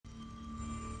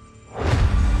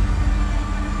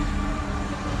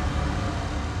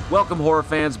Welcome, horror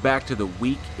fans, back to the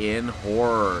Week in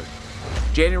Horror.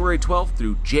 January 12th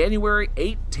through January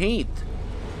 18th.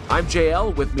 I'm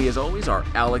JL. With me, as always, are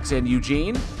Alex and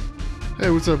Eugene. Hey,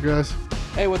 what's up, guys?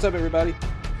 Hey, what's up, everybody?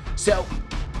 So,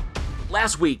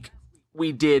 last week,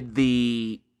 we did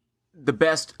the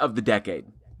best of the decade.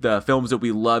 The films that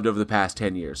we loved over the past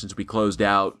 10 years. Since we closed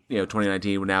out,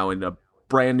 2019, we're now in a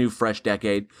brand new, fresh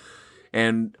decade.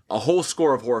 And a whole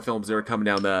score of horror films that are coming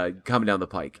down the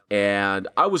pike. And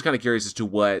I was kind of curious as to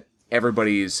what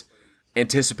everybody's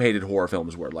anticipated horror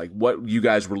films were, like what you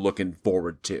guys were looking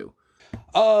forward to.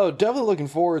 Definitely looking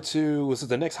forward to, was it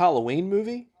the next Halloween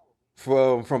movie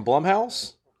from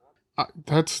Blumhouse?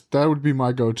 That would be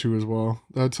my go-to as well.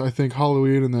 That's, I think,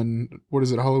 Halloween, and then, what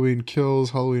is it, Halloween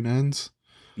Kills, Halloween Ends?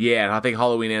 Yeah, and I think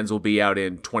Halloween Ends will be out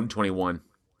in 2021.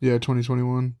 Yeah,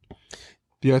 2021.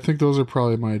 Yeah, I think those are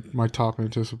probably my top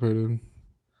anticipated.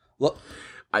 Look,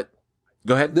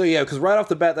 go ahead. No, yeah, because right off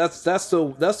the bat, that's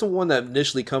the one that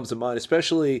initially comes to mind,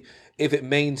 especially if it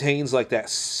maintains like that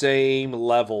same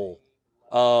level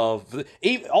of.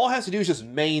 All it has to do is just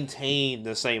maintain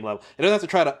the same level. It doesn't have to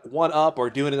try to one up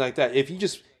or do anything like that. If you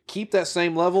just keep that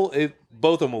same level,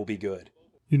 both of them will be good.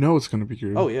 You know it's going to be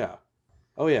good. Oh yeah,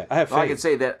 I have faith. Well, I can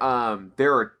say that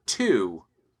there are two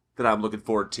that I'm looking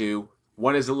forward to.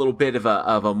 One is a little bit of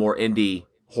a more indie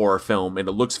horror film, and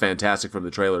it looks fantastic from the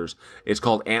trailers. It's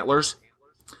called Antlers.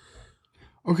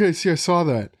 Okay, see, I saw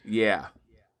that. Yeah.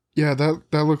 Yeah, that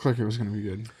looked like it was going to be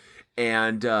good.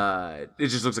 And it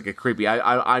just looks like a creepy.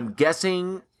 I'm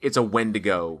guessing it's a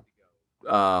Wendigo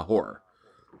horror.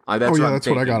 That's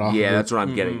what I got off. Yeah, that's what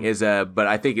I'm getting. But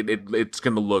I think it's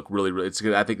going to look really, really.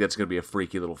 I think that's going to be a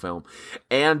freaky little film.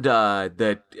 And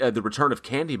the return of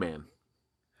Candyman.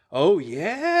 Oh,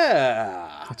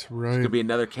 yeah. That's right. It's going to be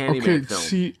another Candyman film.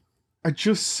 See, I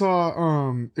just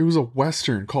saw, it was a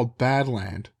Western called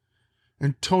Badland,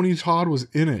 and Tony Todd was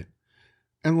in it.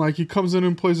 And, like, he comes in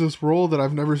and plays this role that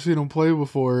I've never seen him play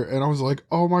before, and I was like,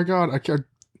 oh my god, I can't...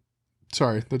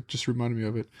 Sorry, that just reminded me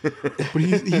of it. But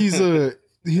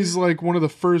he's like one of the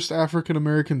first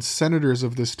African-American senators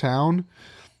of this town,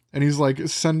 and he's, like,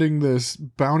 sending this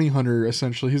bounty hunter,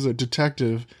 essentially. He's a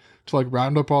detective to, like,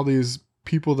 round up all these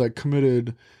people that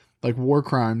committed like war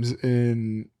crimes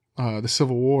in the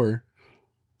Civil War,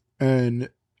 and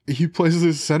he plays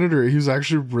this senator. He was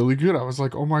actually really good. I was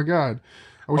like, oh my god,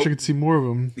 I wish I could see more of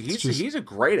him. He's a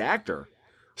great actor.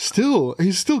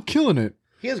 He's still killing it.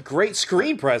 He has great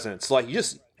screen presence. Like,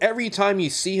 every time you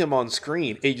see him on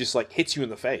screen, it just like hits you in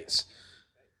the face.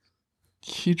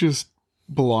 He just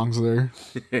belongs there.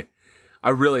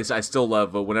 I still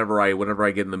love whenever I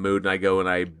get in the mood and I go and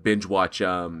I binge watch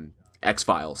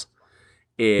X-Files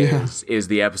is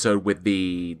the episode with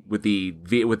the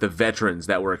veterans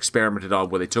that were experimented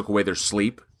on, where they took away their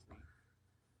sleep.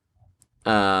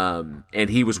 And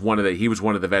he was one of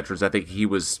the veterans. I think he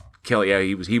was killing. Yeah,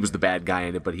 he was the bad guy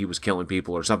in it, but he was killing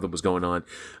people or something was going on.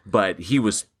 But he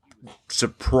was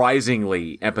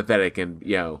surprisingly empathetic, and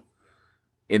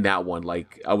in that one,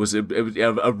 like it was a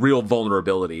real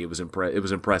vulnerability. It was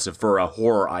impressive for a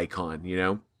horror icon.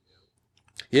 Yeah.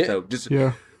 So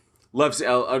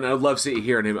I love seeing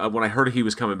hearing him. When I heard he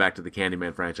was coming back to the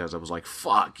Candyman franchise, I was like,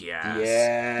 "Fuck yes,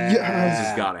 yes. This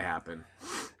has got to happen."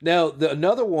 Now,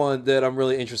 another one that I'm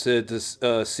really interested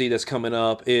to see that's coming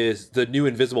up is the new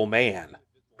Invisible Man.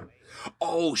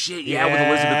 Oh shit! Yeah, with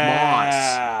Elizabeth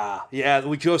Moss. Yeah,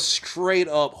 we go straight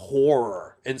up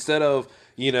horror instead of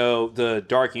the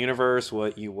dark universe,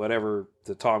 whatever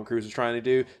the Tom Cruise is trying to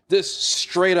do. This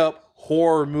straight up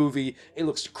horror movie. It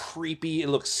looks creepy. It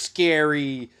looks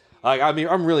scary.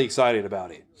 I'm really excited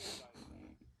about it.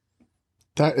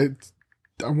 I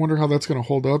wonder how that's going to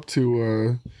hold up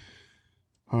to,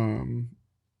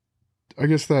 I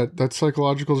guess that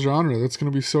psychological genre. That's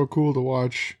going to be so cool to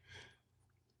watch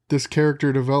this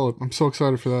character develop. I'm so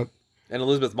excited for that. And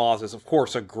Elizabeth Moss is, of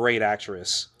course, a great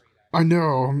actress. I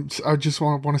know. I just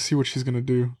want to see what she's going to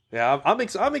do. Yeah, I'm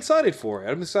excited for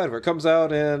it. It comes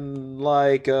out in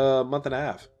like a month and a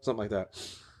half, something like that.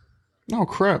 Oh,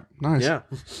 crap. Nice. Yeah.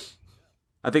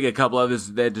 I think a couple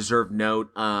others that deserve note.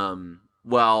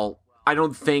 Well, I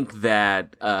don't think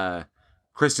that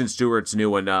Kristen Stewart's new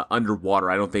one, Underwater,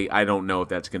 I don't know if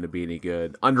that's going to be any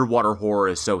good. Underwater horror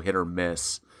is so hit or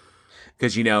miss.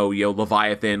 Because,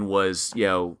 Leviathan was,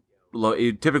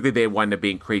 typically they wind up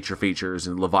being creature features,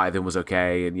 and Leviathan was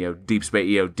okay, and, Deep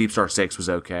Star 6 was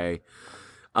okay.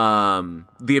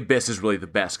 The Abyss is really the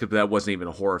best, because that wasn't even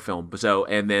a horror film. So,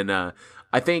 and then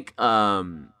I think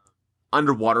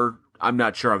Underwater, I'm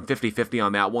not sure. I'm 50-50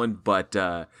 on that one, but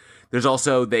there's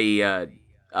also the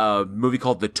movie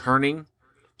called The Turning,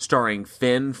 starring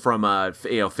Finn from I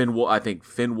think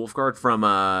Finn Wolfhard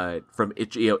from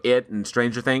It, It and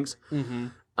Stranger Things.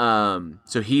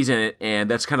 So he's in it, and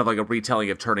that's kind of like a retelling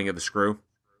of Turning of the Screw.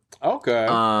 Okay.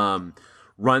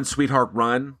 Run, Sweetheart,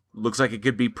 Run looks like it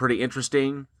could be pretty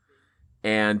interesting,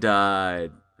 and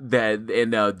The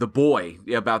Boy,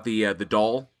 about the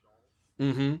doll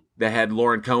that had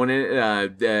Lauren Cohen in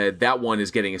it, that one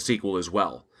is getting a sequel as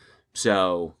well.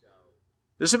 So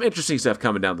there's some interesting stuff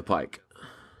coming down the pike.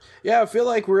 Yeah, I feel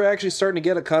like we're actually starting to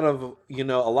get a kind of, a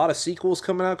lot of sequels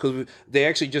coming out, because they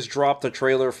actually just dropped the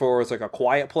trailer for, it's like A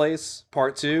Quiet Place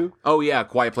Part 2. Oh, yeah,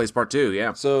 Quiet Place Part 2,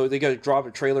 yeah. So they got to drop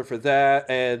a trailer for that,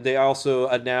 and they also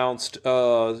announced,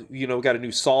 we got a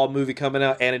new Saw movie coming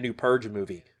out and a new Purge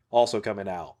movie also coming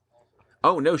out.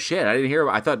 Oh, no shit, I didn't hear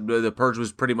about I thought The Purge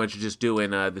was pretty much just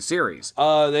doing the series.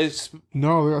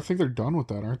 No, I think they're done with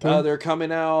that, aren't they? They're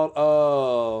coming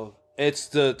out, it's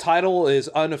the title is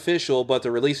unofficial, but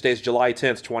the release date is July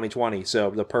 10th, 2020.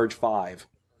 So The Purge 5.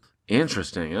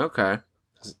 Interesting. Okay.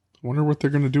 Wonder what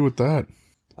they're going to do with that.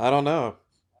 I don't know.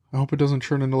 I hope it doesn't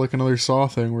turn into like another Saw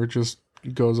thing where it just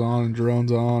goes on and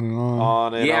drones on and on.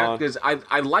 On and on. Yeah, because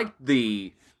I liked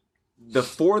the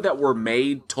 4 that were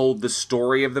made told the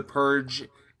story of The Purge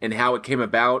and how it came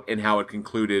about and how it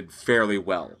concluded fairly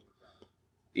well.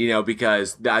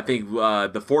 Because I think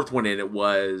the 4th one in it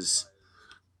was...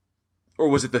 Or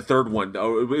was it the 3rd one?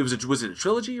 Oh, was it a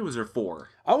trilogy or was there 4?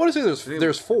 I want to say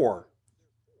there's 4.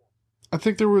 I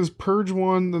think there was Purge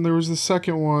 1, then there was the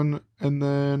 2nd one, and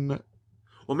then...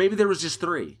 Well, maybe there was just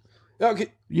 3.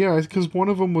 Okay. Yeah, because one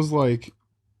of them was like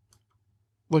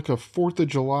a 4th of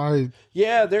July.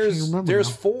 Yeah, there's now.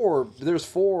 4. There's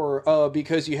 4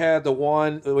 because you had the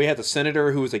one, we had the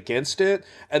senator who was against it,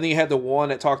 and then you had the one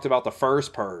that talked about the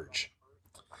first Purge.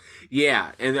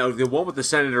 Yeah, and the one with the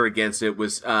senator against it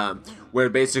was where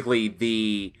basically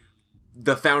the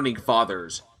founding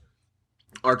fathers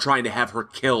are trying to have her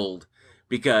killed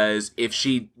because if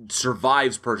she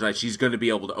survives Purge Night, she's going to be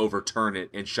able to overturn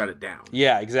it and shut it down.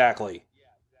 Yeah, exactly.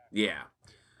 Yeah.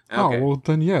 Okay. Oh, well,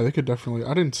 then, yeah, they could definitely...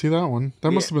 I didn't see that one.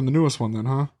 That must have been the newest one then,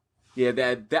 huh? Yeah,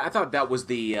 that I thought that was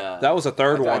the... that was the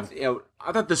 3rd one.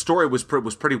 I thought the story was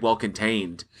pretty well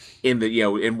contained in the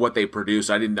in what they produced.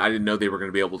 I didn't know they were going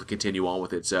to be able to continue on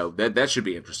with it, so that should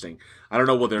be interesting. I don't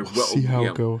know whether we'll see how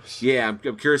it goes. Yeah,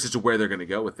 I'm curious as to where they're going to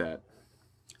go with that.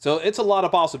 So it's a lot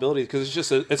of possibilities because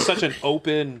it's such an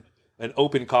open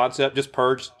concept. Just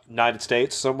Purge United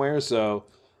States somewhere, so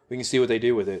we can see what they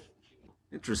do with it.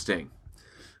 Interesting.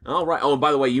 All right. Oh, and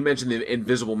by the way, you mentioned the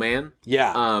Invisible Man.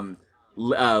 Yeah.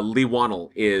 Lee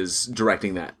Wannell is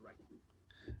directing that.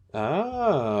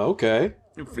 Ah, okay.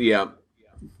 Yeah,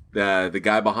 the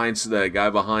guy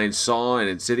behind Saw and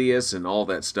Insidious and all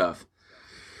that stuff.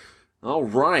 All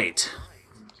right.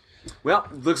 Well,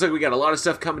 looks like we got a lot of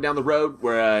stuff coming down the road.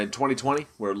 We're in 2020.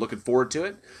 We're looking forward to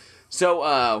it.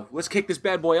 So let's kick this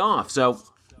bad boy off. So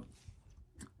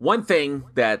one thing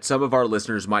that some of our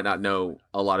listeners might not know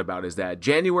a lot about is that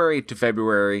January to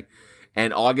February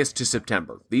and August to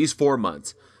September, these 4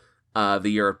 months of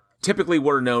the year, typically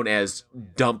what are known as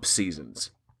dump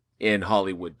seasons in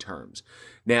Hollywood terms.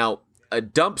 Now, a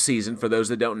dump season, for those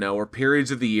that don't know, are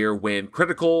periods of the year when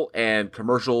critical and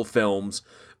commercial films,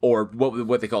 or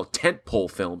what they call tentpole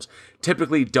films,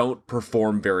 typically don't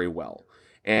perform very well.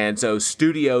 And so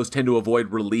studios tend to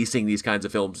avoid releasing these kinds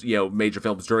of films, major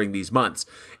films during these months.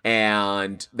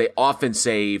 And they often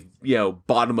save,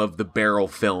 bottom of the barrel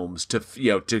films to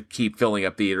keep filling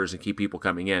up theaters and keep people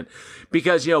coming in.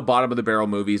 Because, bottom of the barrel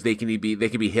movies, they can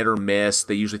be hit or miss.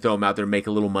 They usually throw them out there and make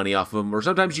a little money off of them. Or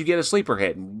sometimes you get a sleeper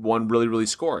hit and one really, really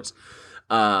scores.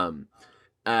 But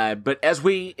as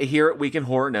we here at Week in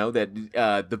Horror know that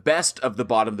the best of the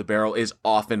bottom of the barrel is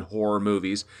often horror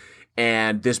movies.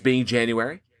 And this being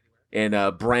January, in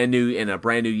a brand new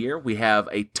year, we have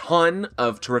a ton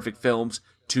of terrific films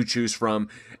to choose from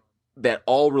that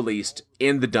all released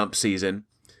in the dump season.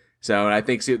 So I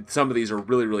think some of these are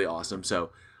really, really awesome.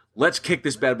 So let's kick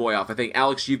this bad boy off. I think,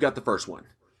 Alex, you've got the first one.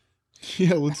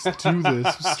 Yeah, let's do this.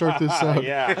 Let's start this out.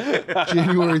 Yeah.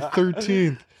 January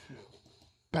 13th,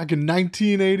 back in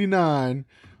 1989,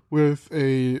 with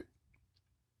I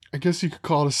guess you could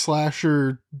call it a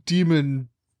slasher demon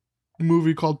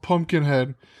movie called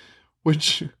Pumpkinhead,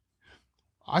 which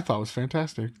I thought was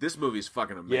fantastic. This movie's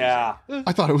fucking amazing. Yeah.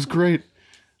 I thought it was great.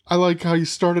 I like how you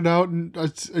started out and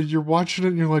you're watching it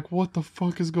and you're like, what the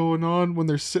fuck is going on, when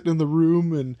they're sitting in the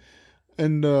room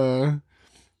and that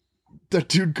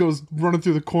dude goes running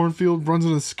through the cornfield, runs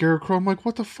into the scarecrow. I'm like,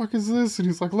 what the fuck is this? And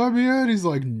he's like, let me in. He's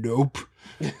like, nope.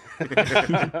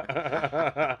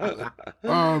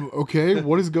 Okay,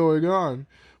 what is going on?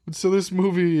 So this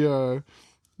movie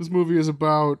This movie is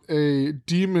about a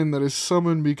demon that is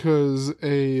summoned because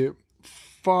a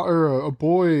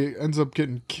boy ends up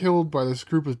getting killed by this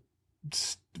group of,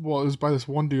 well, it was by this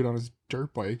one dude on his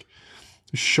dirt bike.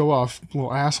 Show off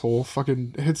little asshole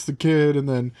fucking hits the kid and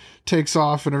then takes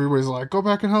off, and everybody's like, go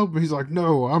back and help. And he's like,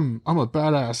 no, I'm a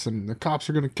badass and the cops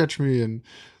are gonna catch me. And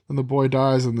then the boy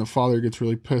dies and the father gets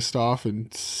really pissed off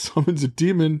and summons a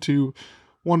demon to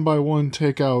one by one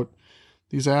take out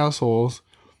these assholes.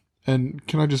 And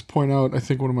can I just point out, I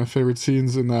think one of my favorite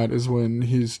scenes in that is when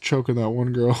he's choking that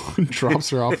one girl and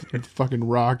drops her off the fucking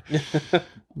rock.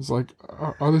 It's like,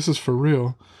 oh, this is for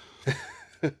real.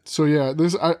 So yeah,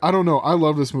 I don't know. I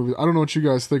love this movie. I don't know what you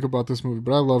guys think about this movie,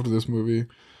 but I loved this movie.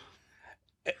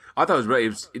 I thought it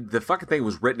was the fucking thing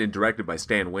was written and directed by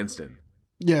Stan Winston.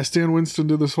 Yeah, Stan Winston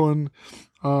did this one.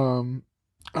 I'm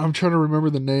trying to remember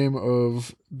the name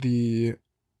of the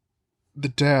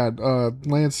dad,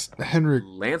 Lance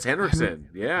Henriksen.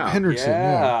 Yeah. Henriksen,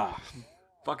 yeah.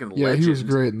 Fucking legend. Yeah, he was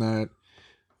great in that.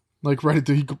 Like right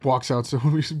after he walks out, so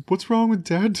he said, what's wrong with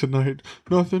Dad tonight?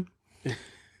 Nothing.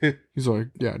 He's like,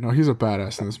 yeah, no, he's a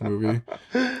badass in this movie.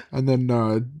 And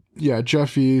then,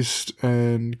 Jeff East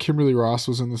and Kimberly Ross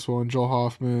was in this one. Joel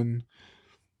Hoffman.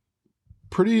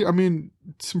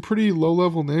 Some pretty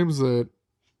low-level names that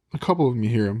a couple of them you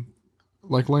hear him.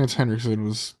 Like Lance Henriksen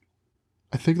was,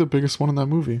 I think, the biggest one in that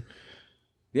movie.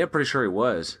 Yeah, pretty sure he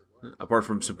was. Apart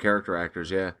from some character actors,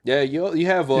 yeah. Yeah, you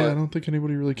have... I don't think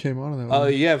anybody really came out of that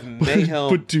one. You have Mayhem...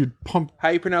 But dude, How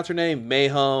you pronounce her name?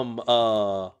 Mayhem...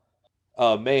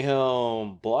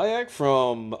 Mayhem Blayak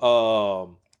from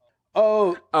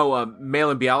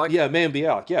Malin Bialik? Yeah, Mayhem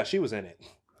Bialik. Yeah, she was in it.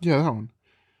 Yeah, that one.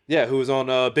 Yeah, who was on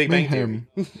Big Bang Theory.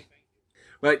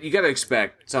 But you got to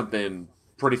expect something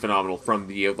pretty phenomenal from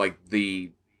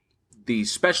the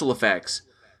special effects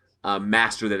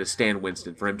master that is Stan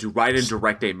Winston for him to write and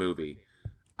direct a movie.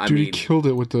 He killed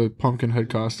it with the pumpkin head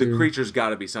costume. The creature's got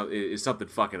to be something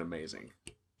fucking amazing.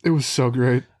 It was so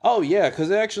great. Oh yeah, because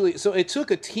it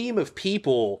took a team of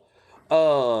people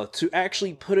to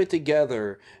actually put it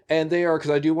together, and they are, because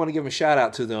I do want to give a shout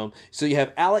out to them. So you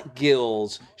have Alec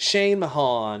Gills, Shane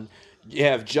Mahan, you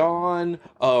have John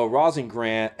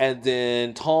Rosengrant, and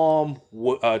then Tom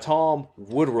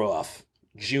Woodruff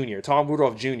Jr. Tom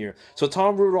Woodruff Jr. So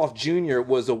Tom Woodruff Jr.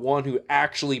 was the one who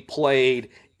actually played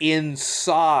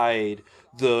inside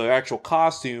the actual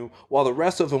costume, while the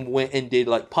rest of them went and did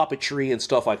like puppetry and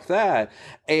stuff like that.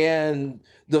 And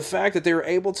the fact that they were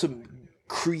able to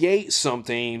create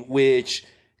something which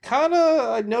kind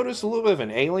of, I noticed a little bit of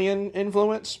an Alien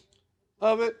influence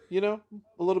of it, a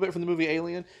little bit from the movie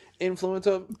Alien influence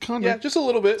of, yeah, just a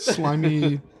little bit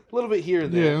slimy, a little bit here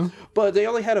and there. Yeah. But they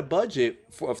only had a budget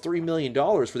of $3 million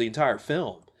for the entire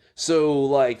film. So,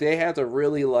 they had to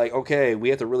really, okay, we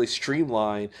have to really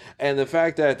streamline. And the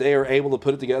fact that they are able to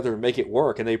put it together and make it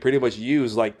work, and they pretty much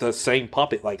use, the same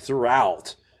puppet,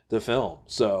 throughout the film.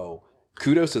 So,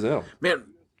 kudos to them. Man,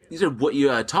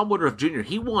 Tom Woodruff Jr.,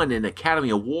 he won an Academy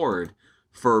Award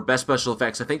for Best Special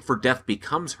Effects, I think, for Death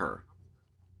Becomes Her.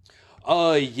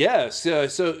 Yes.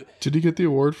 So did he get the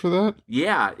award for that?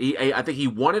 Yeah, I think he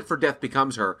won it for Death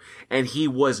Becomes Her, and he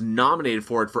was nominated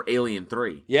for it for Alien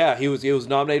 3. Yeah, he was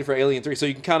nominated for Alien 3, so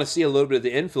you can kind of see a little bit of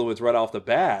the influence right off the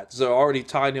bat. So already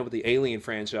tied in with the Alien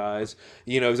franchise,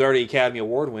 he was already Academy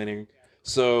Award winning.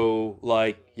 So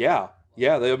yeah,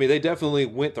 they definitely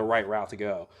went the right route to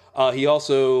go. He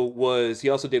also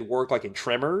did work in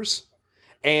Tremors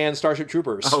and Starship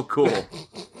Troopers. Oh, cool.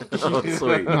 Oh,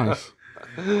 sweet. Nice.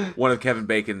 One of Kevin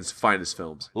Bacon's finest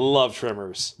films. Love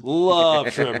Tremors. So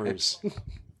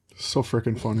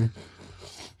freaking funny.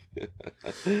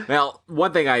 Well,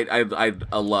 one thing I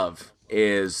love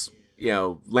is,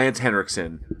 Lance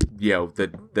Henriksen,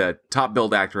 the top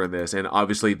billed actor in this, and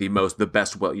obviously the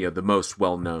most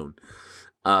well known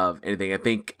of anything. I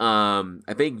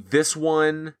think this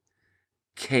one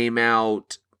came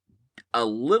out a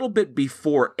little bit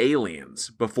before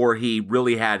Aliens, before he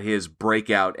really had his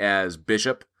breakout as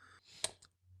Bishop.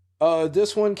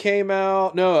 This one came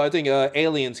out... No, I think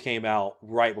Aliens came out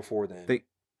right before then.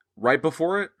 Right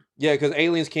before it? Yeah, because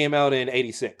Aliens came out in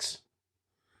 86.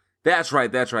 That's right.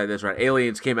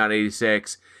 Aliens came out in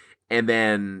 86, and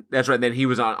then... That's right, then he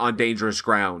was on Dangerous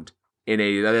Ground in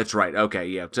 80... That's right, okay,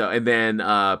 yeah. So, and then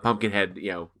Pumpkinhead,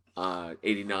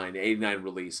 89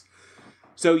 release.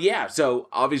 So yeah,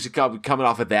 obviously coming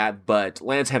off of that, but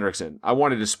Lance Henriksen, I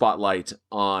wanted to spotlight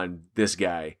on this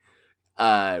guy.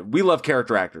 We love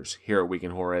character actors here at Week in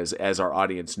Horror, as our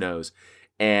audience knows.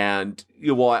 And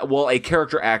a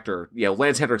character actor,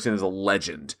 Lance Henriksen is a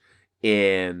legend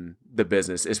in the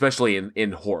business, especially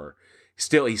in horror.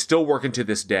 He's still working to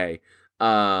this day.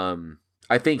 I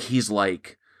I think he's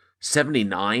like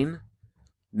 79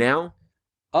 now.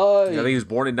 I think he was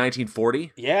born in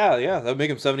 1940. Yeah, that'd make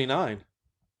him 79.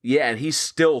 Yeah, and he's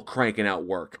still cranking out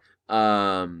work.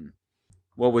 What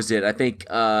was it? I think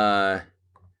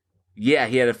he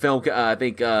had a film. I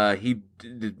think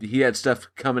he had stuff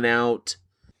coming out,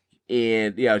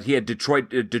 and he had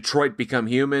Detroit Become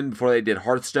Human before they did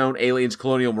Hearthstone, Aliens,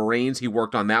 Colonial Marines. He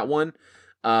worked on that one.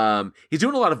 He's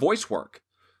doing a lot of voice work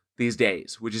these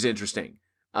days, which is interesting.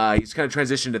 He's kind of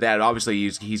transitioned to that. Obviously,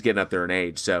 he's getting up there in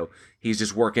age, so he's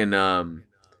just working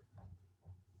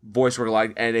voice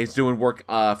work and he's doing work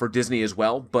for Disney as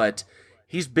well. But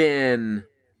he's been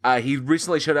he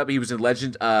recently showed up. He was in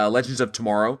Legends of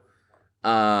Tomorrow.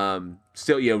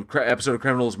 Still, episode of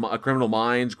Criminal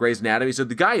Minds, Grey's Anatomy. So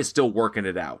the guy is still working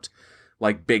it out,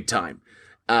 like big time.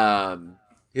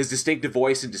 His distinctive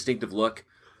voice and distinctive look,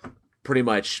 pretty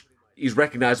much, he's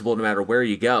recognizable no matter where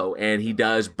you go. And he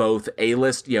does both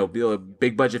A-list,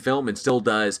 big budget film, and still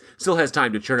has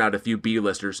time to churn out a few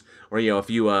B-listers or a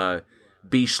few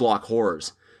B-schlock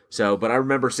horrors. So, but I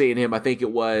remember seeing him. I think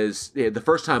it was the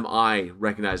first time I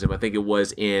recognized him. I think it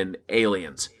was in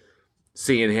Aliens.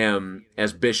 Seeing him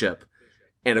as Bishop,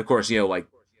 and of course,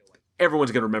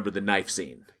 everyone's gonna remember the knife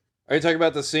scene. Are you talking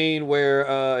about the scene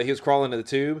where he was crawling in the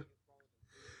tube?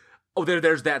 Oh,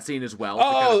 there's that scene as well. The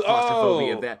kind of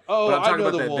claustrophobia of that. But I'm talking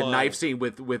about the knife scene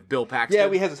with Bill Paxton.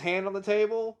 Yeah, he has his hand on the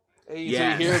table.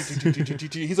 Yeah, so you hear him.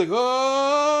 He's like,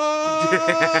 oh.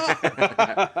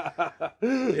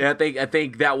 Yeah, I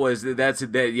think that was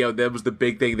the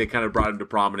big thing that kind of brought him to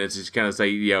prominence. Is kind of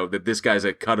say that this guy's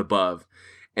a cut above.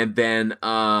 And then,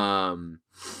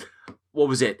 what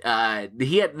was it?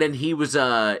 He was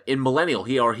in Millennial.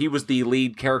 He was the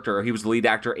lead character. He was the lead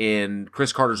actor in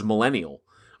Chris Carter's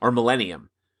Millennium,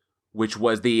 which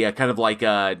was the kind of like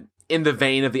in the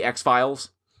vein of the X-Files.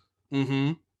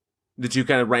 Mm-hmm. The two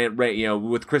kind of ran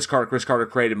with Chris Carter. Chris Carter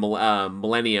created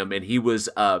Millennium, and he was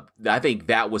I think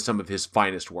that was some of his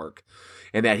finest work,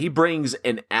 and that he brings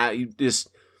how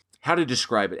to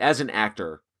describe it as an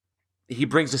actor. He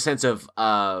brings a sense of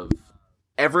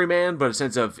everyman, but a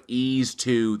sense of ease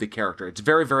to the character. It's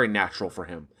very, very natural for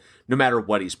him, no matter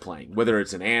what he's playing, whether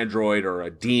it's an android or a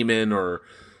demon or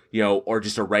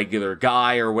just a regular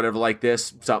guy or whatever like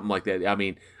this, something like that. I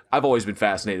mean, I've always been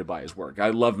fascinated by his work.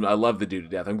 I love the dude to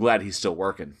death. I'm glad he's still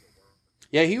working.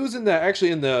 Yeah, he was in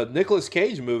the Nicolas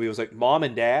Cage movie. It was like Mom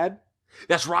and Dad.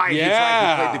 That's right.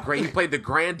 Yeah. He played the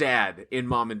granddad in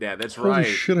Mom and Dad. That's Holy right.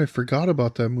 shit, I forgot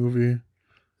about that movie.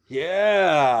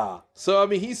 Yeah. So I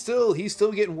mean, he's still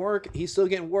getting work. He's still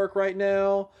getting work right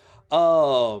now.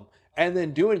 And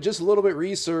then doing just a little bit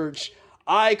research,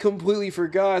 I completely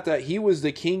forgot that he was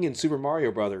the king in Super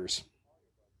Mario Brothers,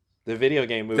 the video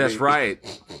game movie. That's right.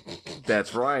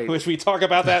 That's right. Which we talk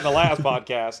about that in the last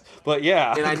podcast. But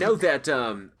yeah. And I know that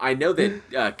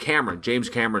James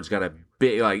Cameron's got a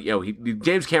big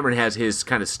James Cameron has his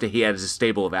kind of he had his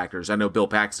stable of actors. I know Bill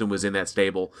Paxton was in that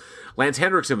stable. Lance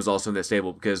Henriksen was also in that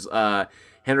stable because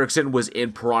Henriksen was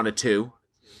in Piranha 2,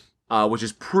 which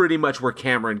is pretty much where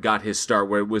Cameron got his start,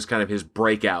 where it was kind of his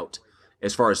breakout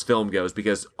as far as film goes.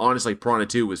 Because honestly, Piranha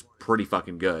 2 was pretty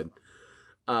fucking good.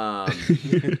 I'll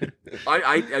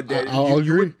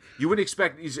agree. You wouldn't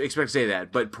expect to say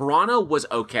that, but Piranha was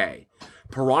okay.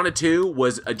 Piranha 2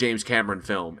 was a James Cameron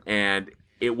film, and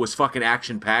it was fucking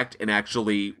action packed and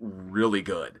actually really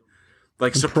good.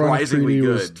 Like, surprisingly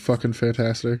good. Was fucking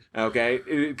fantastic. Okay?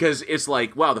 Because it's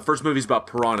like, wow, the first movie's about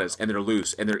piranhas, and they're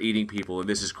loose, and they're eating people, and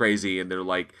this is crazy, and they're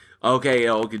like, okay,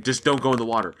 just don't go in the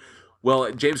water.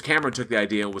 Well, James Cameron took the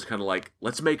idea and was kind of like,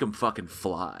 let's make them fucking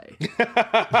fly.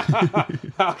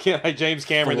 How can I James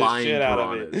Cameron this shit out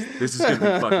of it? This is going to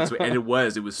be fucking sweet. And it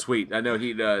was sweet. I know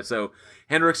so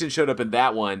Henriksen showed up in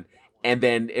that one, and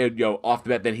then, off the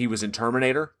bat, then he was in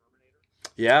Terminator.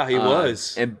 Yeah, he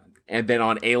was. And then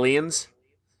on Aliens.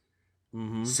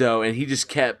 Mm-hmm. So, and he just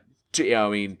kept,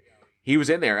 he was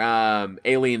in there.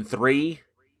 Alien 3,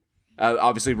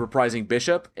 obviously reprising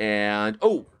Bishop, and,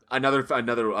 another.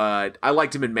 I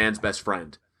liked him in Man's Best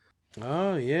Friend.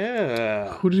 Oh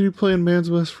yeah. Who did he play in Man's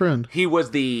Best Friend? He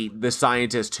was the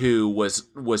scientist who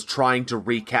was trying to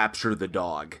recapture the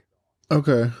dog.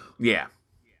 Okay. Yeah.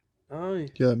 Oh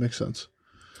yeah, that makes sense.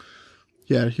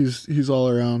 Yeah, he's all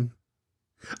around.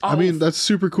 Oh, I mean, that's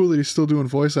super cool that he's still doing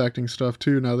voice acting stuff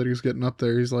too. Now that he's getting up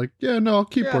there, he's like, yeah, no, I'll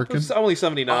keep working. It's only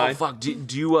 79. Oh fuck!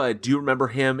 Do you remember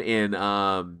him in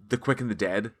The Quick and the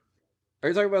Dead? Are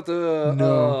you talking about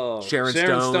the Sharon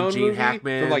Stone, Gene movie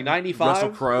Hackman, from like 95, Russell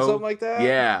Crowe, something like that?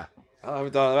 Yeah. I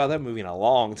haven't thought about that movie in a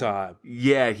long time.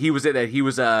 Yeah, he was in that. He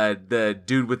was the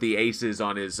dude with the aces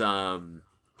on his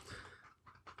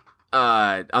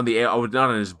On the not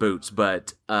on his boots,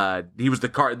 but he was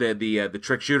the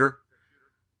trick shooter.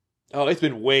 Oh, it's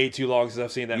been way too long since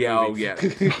I've seen that Yeah, movie. oh yeah.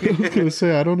 I was gonna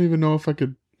say I don't even know if I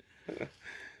could.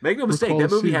 Make no mistake, Recall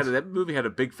that movie had a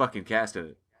big fucking cast in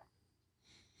it.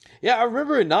 Yeah, I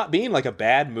remember it not being like a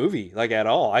bad movie, like at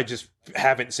all. I just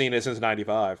haven't seen it since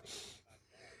 '95.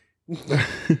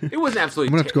 It wasn't I'm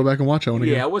absolutely. gonna have to go back and watch that one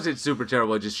again. Yeah, it wasn't super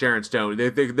terrible. Just Sharon Stone.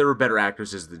 There were better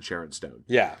actresses than Sharon Stone.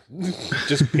 Yeah,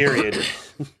 just period.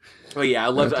 Oh yeah, I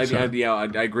loved. That's I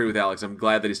agree with Alex. I'm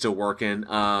glad that he's still working.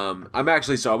 I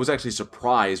was actually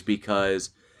surprised because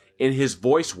in his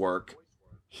voice work,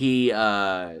 he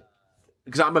because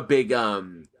I'm a big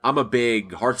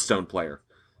Hearthstone player,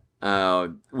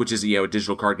 which is a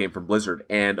digital card game from Blizzard,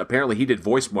 and apparently he did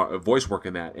voice work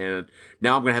in that. And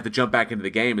now I'm gonna have to jump back into the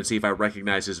game and see if I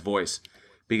recognize his voice.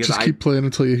 Because Just keep playing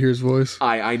until you hear his voice.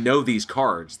 I know these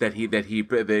cards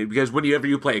because whenever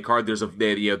you play a card, there's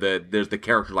there's the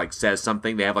character like says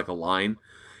something, they have like a line,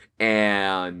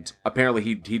 and apparently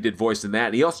he did voice in that.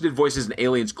 And he also did voices in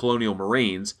Aliens: Colonial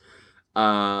Marines,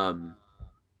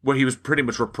 where he was pretty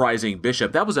much reprising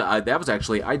Bishop. That was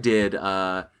actually I did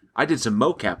some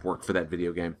mocap work for that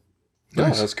video game.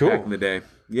 Nice. Oh, that's cool. Back in the day,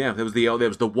 yeah, that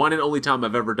was the one and only time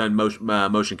I've ever done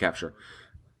motion capture.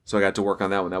 So I got to work on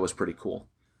that one. That was pretty cool.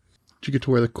 Did you get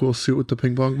to wear the cool suit with the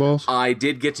ping pong balls? I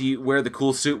did get to wear the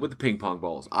cool suit with the ping pong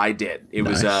balls. I did. It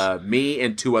was me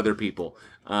and two other people.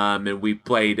 And we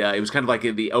played, it was kind of like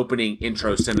the opening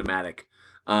intro cinematic.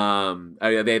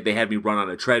 They had me run on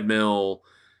a treadmill.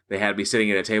 They had me sitting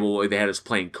at a table. They had us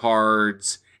playing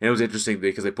cards. And it was interesting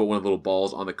because they put one of the little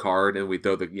balls on the card and we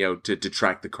throw to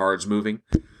track the cards moving.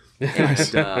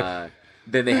 And,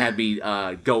 then they had me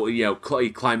go,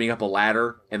 climbing up a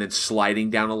ladder and then sliding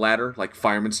down a ladder, like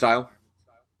fireman style.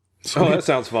 Oh, that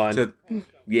sounds fun. So,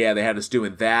 yeah, they had us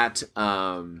doing that.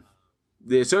 So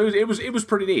it was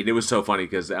pretty neat. It was so funny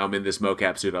because I'm in this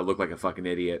mocap suit. I look like a fucking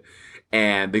idiot,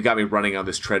 and they got me running on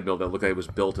this treadmill that looked like it was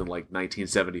built in like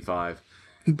 1975.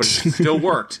 But it still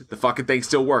worked. The fucking thing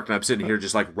still worked, and I'm sitting here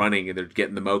just like running, and they're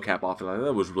getting the mocap off, and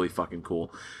that was really fucking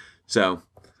cool. So,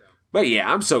 but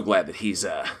yeah, I'm so glad that he's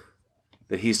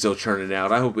still churning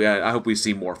out. I hope we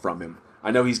see more from him. I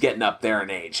know he's getting up there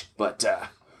in age, but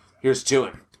here's to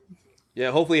him. Yeah,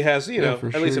 hopefully he has, at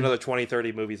least sure. another 20,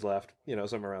 30 movies left,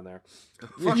 somewhere around there.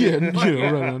 Right.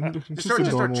 Just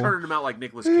start churning him out like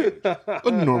Nicolas Cage. A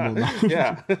normal amount.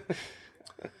 Yeah.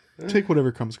 Take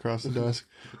whatever comes across the desk.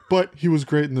 But he was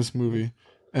great in this movie.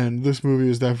 And this movie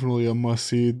is definitely a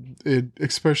must-see.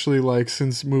 Especially like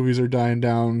since movies are dying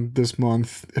down this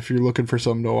month, if you're looking for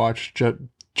something to watch, check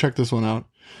this one out.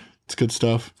 It's good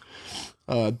stuff.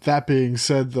 That being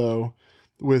said, though,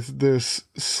 with this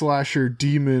slasher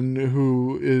demon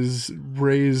who is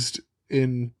raised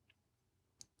in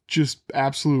just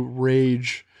absolute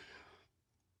rage,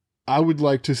 I would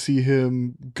like to see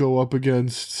him go up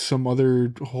against some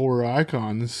other horror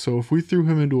icons. So if we threw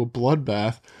him into a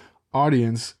bloodbath,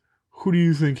 audience, who do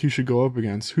you think he should go up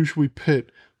against? Who should we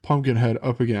pit Pumpkinhead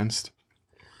up against?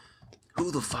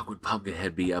 Who the fuck would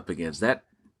Pumpkinhead be up against? That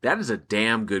is a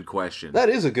damn good question. That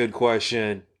is a good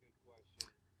question.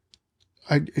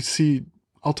 I see.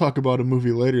 I'll talk about a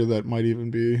movie later that might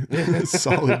even be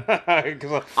solid. I'm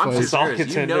fight.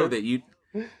 serious.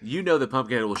 You know that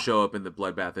Pumpkinhead will show up in the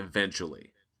bloodbath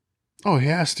eventually. Oh, he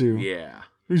has to. Yeah.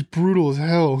 He's brutal as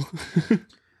hell.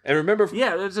 And remember,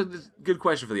 that's a good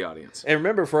question for the audience. And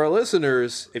remember, for our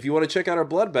listeners, if you want to check out our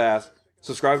bloodbath,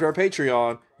 subscribe to our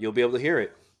Patreon. You'll be able to hear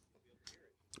it.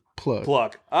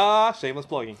 Plug. Shameless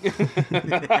plugging.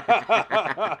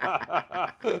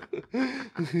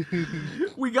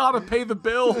 We gotta pay the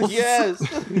bills. Yes.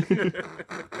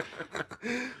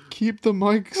 Keep the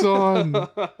mics on.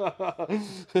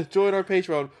 Join our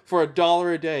Patreon for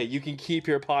 $1 a day. You can keep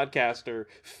your podcaster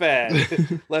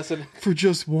fed. Less than For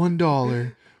just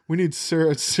 $1. We need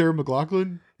Sarah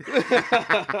McLaughlin.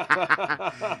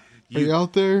 Are you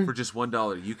out there? For just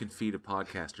 $1, you can feed a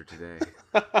podcaster today.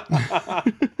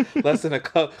 less than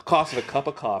cost of a cup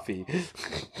of coffee.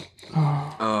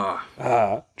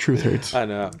 Truth hurts. I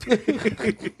know.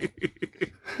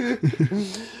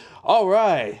 All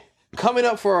right. Coming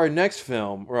up for our next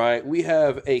film, right, we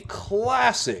have a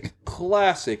classic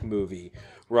movie,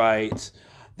 right,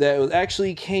 that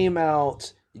actually came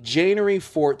out January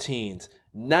 14th,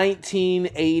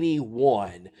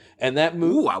 1981. And that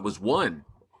movie... Ooh, I was one.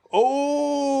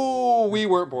 Oh, we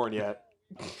weren't born yet.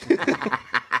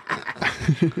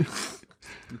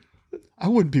 I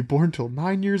wouldn't be born till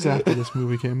 9 years after this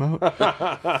movie came out.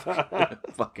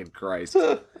 Fucking Christ.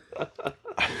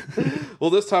 Well,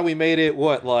 this time we made it,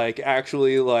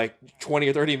 actually 20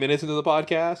 or 30 minutes into the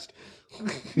podcast?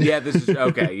 Yeah, this is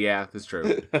okay. Yeah, that's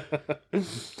true.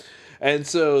 And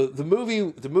so the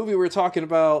movie we're talking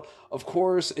about, of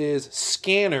course, is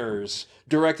Scanners,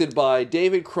 directed by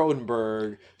David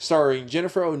Cronenberg, starring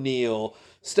Jennifer O'Neill,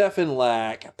 Stephen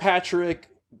Lack, Patrick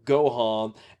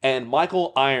Gohan, and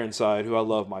Michael Ironside, who I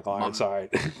love Michael Ironside.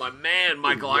 My man,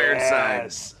 Michael Yes.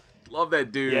 Ironside. Love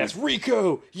that dude. Yes,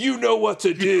 Rico, you know what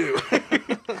to do.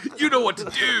 You know what to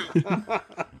do.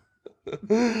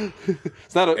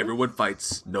 It's not a Everyone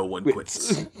fights, no one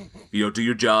quits. If you don't do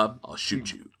your job, I'll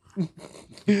shoot you.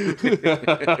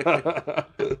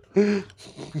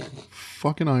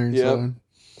 Fucking Ironside.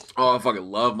 Oh, I fucking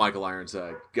love Michael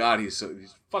Ironside. God, he's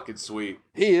fucking sweet.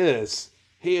 He is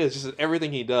just in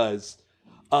everything he does.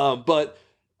 But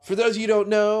for those of you who don't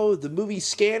know, the movie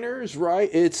Scanners, right?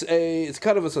 It's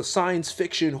kind of a science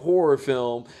fiction horror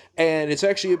film, and it's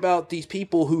actually about these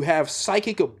people who have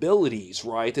psychic abilities,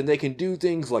 right? And they can do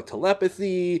things like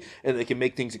telepathy, and they can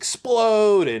make things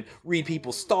explode, and read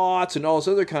people's thoughts, and all this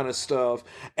other kind of stuff.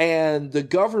 And the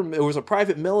government, it was a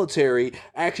private military,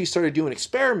 actually started doing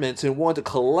experiments and wanted to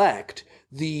collect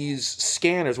these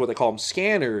scanners, what they call them,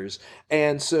 scanners.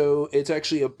 And so it's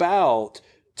actually about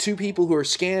two people who are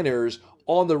scanners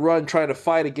on the run trying to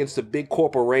fight against a big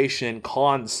corporation,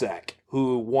 CONSEC,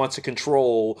 who wants to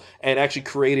control and actually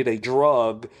created a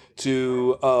drug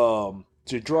to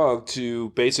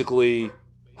basically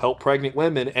help pregnant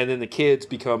women, and then the kids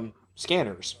become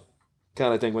scanners,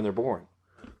 kind of thing, when they're born.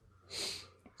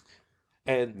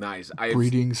 And Nice.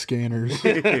 Breeding scanners.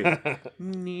 That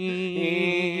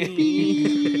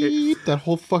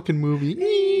whole fucking movie.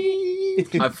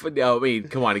 I mean,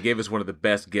 come on, he gave us one of the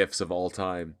best gifts of all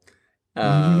time.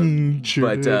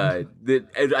 Sure But did.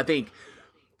 I think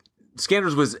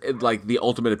Scanners was like the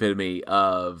ultimate epitome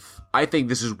of. I think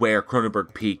this is where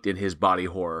Cronenberg peaked in his body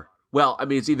horror. Well, I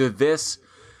mean, it's either this.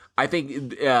 I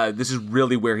think this is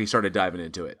really where he started diving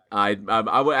into it. I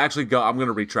would actually go. I'm going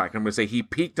to retract. I'm going to say he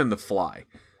peaked in The Fly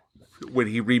when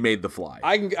he remade The Fly.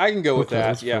 I can go with Okay, that.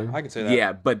 that's Yeah, fair. I can say that.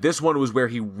 Yeah, but this one was where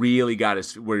he really got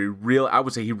his. I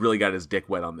would say he really got his dick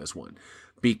wet on this one,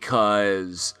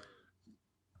 because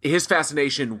his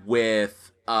fascination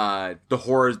with the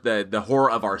horror, the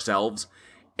horror of ourselves,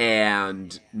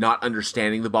 and not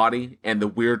understanding the body and the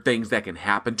weird things that can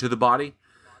happen to the body,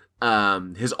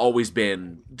 has always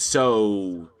been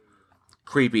so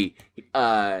creepy.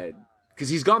 Because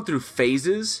he's gone through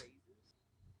phases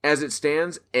as it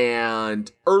stands,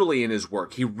 and early in his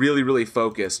work, he really, really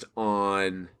focused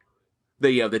on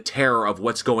the terror of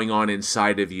what's going on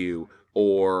inside of you,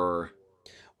 or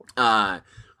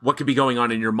what could be going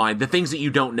on in your mind, the things that you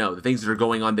don't know, the things that are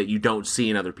going on that you don't see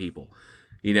in other people,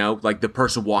 like the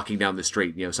person walking down the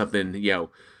street, something,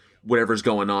 whatever's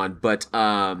going on. But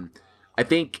I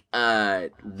think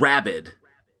Rabid,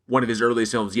 one of his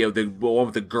earliest films, the one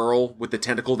with the girl with the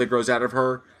tentacle that grows out of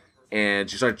her, and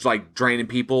she starts like draining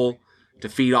people to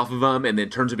feed off of them, and then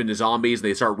turns them into zombies.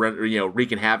 They start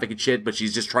wreaking havoc and shit, but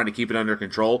she's just trying to keep it under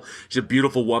control. She's a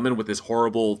beautiful woman with this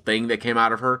horrible thing that came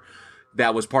out of her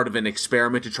that was part of an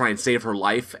experiment to try and save her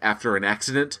life after an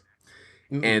accident.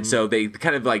 Mm-hmm. And so they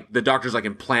kind of the doctors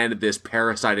implanted this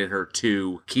parasite in her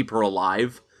to keep her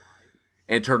alive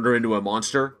and turned her into a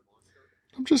monster.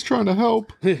 I'm just trying to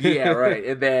help. Yeah, right.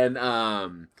 And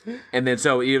then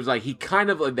so he was he kind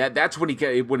of that's when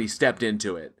he stepped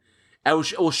into it.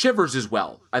 Well, Shivers as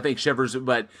well. I think Shivers,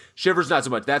 but Shivers not so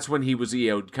much. That's when he was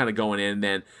kind of going in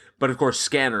then. But of course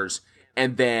Scanners,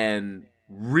 and then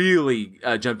really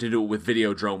jumped into it with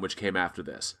Videodrome, which came after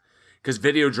this. Because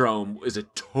Videodrome is a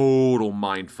total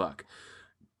mindfuck.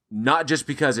 Not just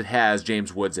because it has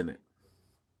James Woods in it,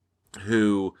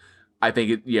 who I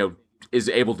think is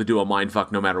able to do a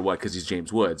mindfuck no matter what, because he's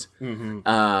James Woods.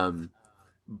 Mm-hmm.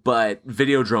 But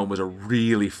Videodrome was a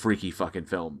really freaky fucking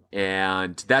film.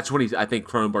 And that's when I think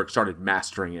Cronenberg started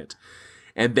mastering it.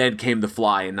 And then came The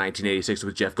Fly in 1986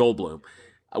 with Jeff Goldblum,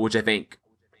 which I think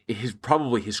is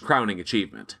probably his crowning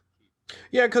achievement.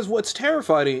 Yeah, because what's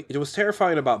terrifying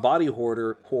about body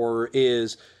horror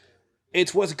is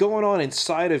it's what's going on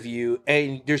inside of you,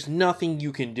 and there's nothing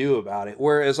you can do about it.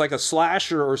 Whereas like a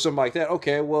slasher or something like that,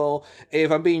 okay, well,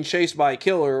 if I'm being chased by a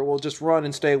killer, we'll just run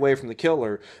and stay away from the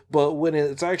killer. But when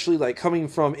it's actually coming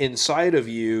from inside of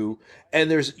you,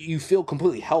 and you feel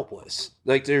completely helpless.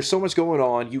 There's so much going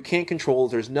on, you can't control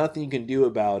it, there's nothing you can do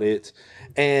about it,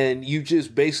 and you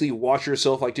just basically watch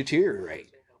yourself deteriorate.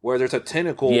 Where there's a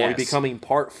tentacle becoming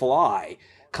part fly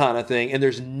kind of thing, and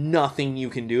there's nothing you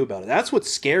can do about it. That's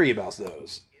what's scary about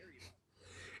those.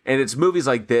 And it's movies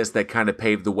like this that kind of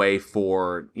paved the way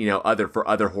for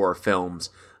other horror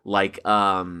films like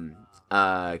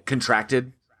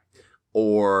Contracted,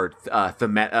 or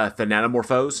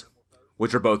Thanatomorphose,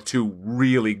 which are both two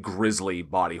really grisly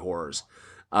body horrors.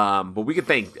 But we could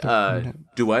think,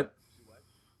 do what?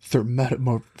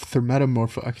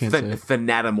 Thermetamorpho. I can't say it.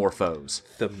 Thanatomorphose.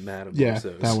 Yeah,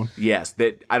 that one. Yes,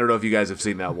 that I don't know if you guys have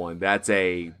seen that one. That's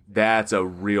a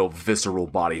real visceral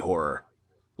body horror,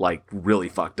 like really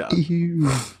fucked up.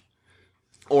 Ew.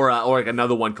 Or like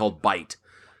another one called Bite,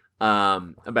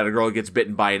 about a girl who gets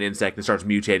bitten by an insect and starts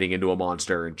mutating into a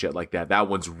monster and shit like that. That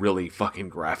one's really fucking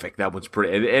graphic. That one's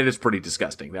pretty, and it's pretty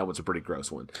disgusting. That one's a pretty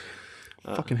gross one.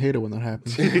 Fucking hate it when that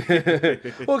happens.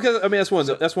 Well, because I mean that's one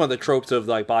of the tropes of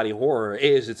like body horror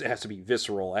is it has to be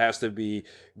visceral, it has to be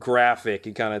graphic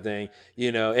and kind of thing.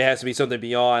 You know, it has to be something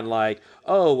beyond like,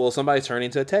 oh well, somebody's turning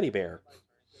into a teddy bear.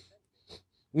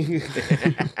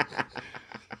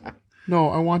 No,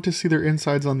 I want to see their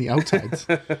insides on the outsides.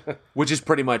 Which is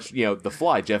pretty much, The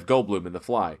Fly, Jeff Goldblum in The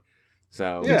Fly.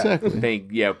 So Yeah. Exactly.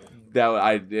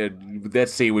 that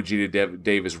scene when Gina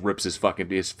Davis rips his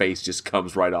face just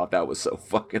comes right off. That was so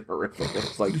fucking horrific. It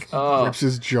was like, oh, Rips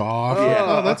his jaw off. Yeah.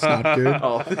 Oh, that's not good.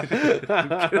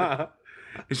 oh.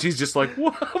 And she's just like,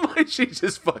 what? She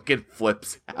just fucking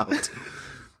flips out.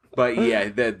 But yeah,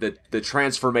 the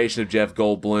transformation of Jeff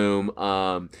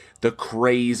Goldblum, the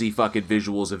crazy fucking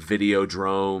visuals of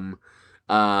Videodrome.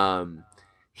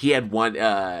 He had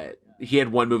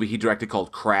one movie he directed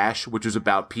called Crash, which was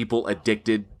about people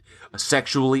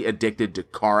sexually addicted to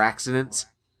car accidents.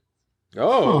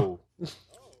 Oh.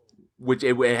 Which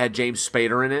it had James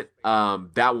Spader in it.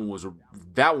 That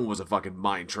one was a fucking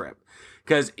mind trip,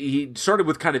 because he started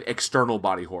with kind of external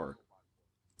body horror.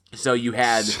 So you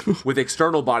had with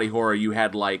external body horror, you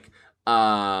had like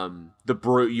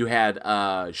you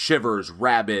had Shivers,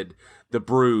 Rabid, The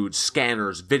Brood,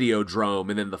 Scanners, Videodrome,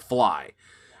 and then The Fly.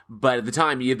 But at the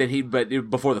time,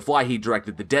 before The Fly, he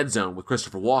directed The Dead Zone with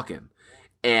Christopher Walken.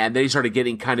 And then he started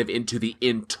getting kind of into the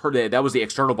that was the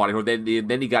external body horror. Then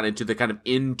he got into the kind of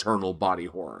internal body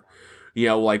horror,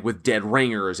 like with Dead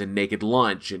Ringers and Naked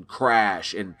Lunch and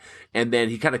Crash, and then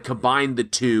he kind of combined the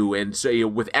two, and so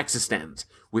with Existenz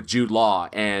with Jude Law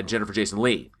and Jennifer Jason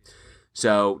Leigh.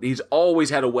 So he's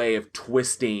always had a way of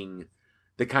twisting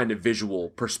the kind of visual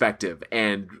perspective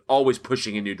and always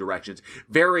pushing in new directions.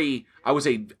 Very, I would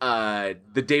say,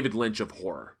 the David Lynch of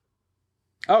horror.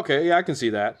 Okay, yeah, I can see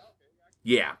that.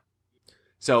 Yeah.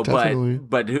 So, Definitely.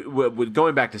 but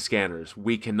going back to Scanners,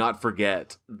 we cannot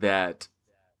forget that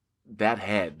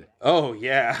head. Oh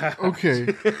yeah.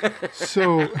 Okay,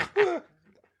 so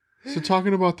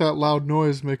talking about that loud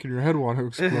noise making your head want to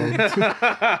explode.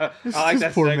 I like This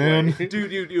that poor segue. man.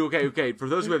 Dude, okay. For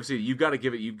those who haven't seen it, you've got to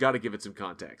give it some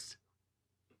context.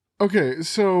 Okay,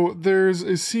 so there's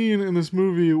a scene in this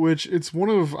movie which it's one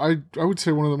of I would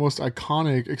say one of the most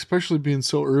iconic, especially being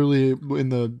so early in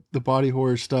the body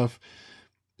horror stuff.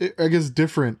 I guess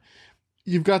different.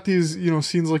 You've got these,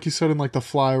 scenes like you said in like The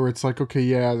Fly where it's like, okay,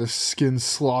 yeah, the skin's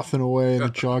sloughing away and the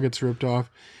jaw gets ripped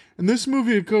off. In this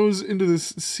movie, it goes into this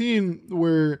scene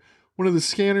where one of the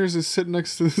scanners is sitting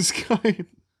next to this guy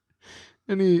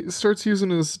and he starts using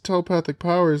his telepathic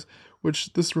powers,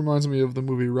 which this reminds me of the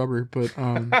movie Rubber, but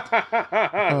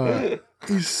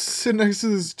he's sitting next to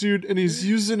this dude and he's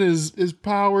using his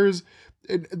powers.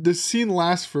 And the scene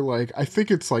lasts for like, I think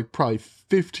it's like probably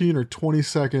 15 or 20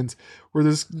 seconds where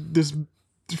the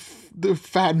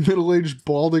fat middle-aged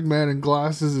balding man in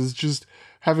glasses is just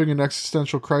having an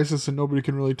existential crisis and nobody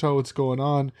can really tell what's going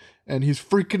on. And he's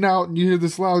freaking out and you hear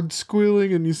this loud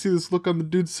squealing and you see this look on the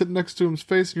dude sitting next to him's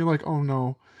face and you're like, oh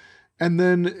no. And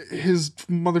then his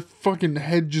motherfucking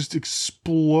head just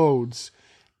explodes.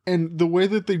 And the way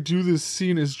that they do this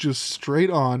scene is just straight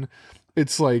on.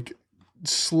 It's like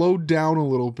slowed down a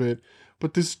little bit.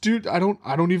 But this dude, I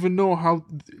don't even know how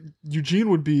Eugene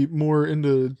would be more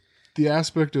into the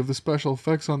aspect of the special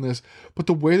effects on this. But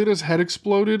the way that his head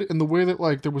exploded and the way that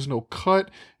like there was no cut,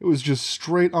 it was just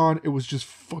straight on. It was just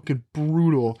fucking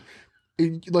brutal.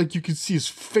 Like you could see his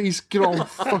face get all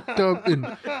fucked up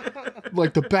and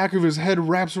like the back of his head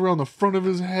wraps around the front of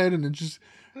his head and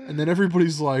then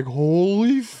everybody's like,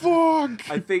 holy fuck.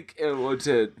 I think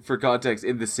for context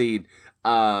in the scene,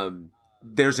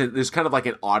 there's kind of like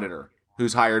an auditor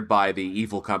who's hired by the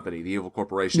evil company, the evil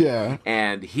corporation. Yeah.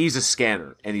 And he's a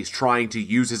scanner and he's trying to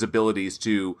use his abilities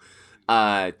to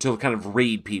kind of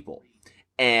read people.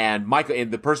 And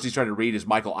the person he's trying to read is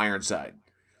Michael Ironside.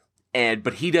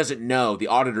 But he doesn't know, the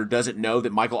auditor doesn't know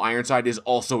that Michael Ironside is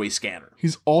also a scanner.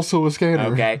 He's also a scanner.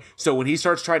 Okay? So when he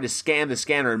starts trying to scan the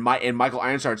scanner and Michael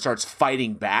Ironside starts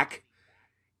fighting back,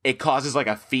 it causes like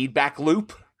a feedback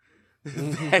loop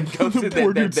that goes The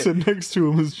poor dude sitting next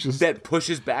to him is just that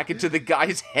pushes back into the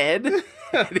guy's head,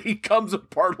 and he comes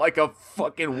apart like a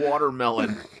fucking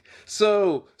watermelon.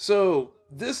 So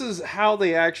this is how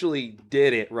they actually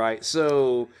did it, right?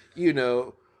 So,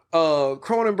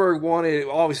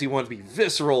 Cronenberg obviously wanted to be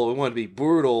visceral, it wanted to be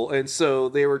brutal, and so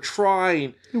they were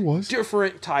trying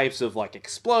different types of like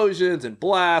explosions and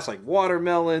blasts, like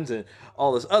watermelons and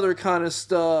all this other kind of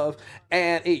stuff,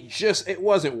 and it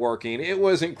wasn't working. It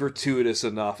wasn't gratuitous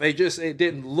enough. It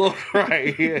didn't look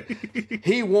right.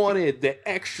 He wanted the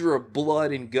extra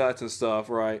blood and guts and stuff,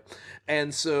 right?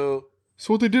 And so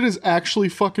what they did is actually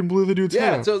fucking blew the dude's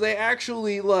head off. So they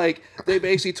actually they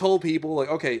basically told people like,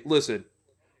 okay, listen,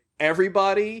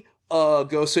 everybody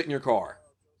go sit in your car.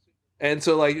 And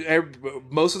so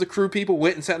most of the crew people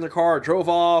went and sat in their car, drove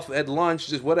off, had lunch,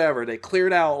 just whatever. They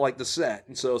cleared out like the set.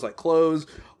 And so it's like closed,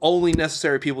 only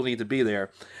necessary people need to be there.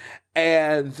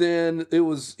 And then it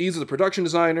was either the production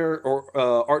designer or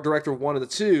art director, one of the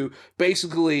two,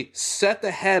 basically set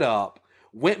the head up,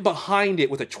 went behind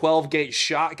it with a 12-gauge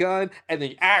shotgun, and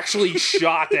then actually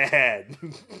shot the head.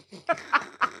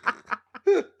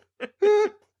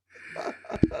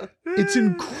 It's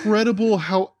incredible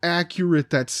how accurate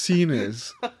that scene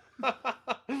is.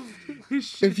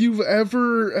 If you've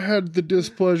ever had the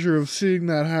displeasure of seeing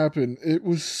that happen, it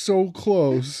was so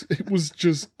close. It was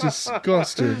just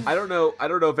disgusting. I don't know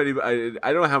if anybody.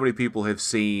 I don't know how many people have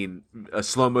seen a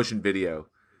slow motion video,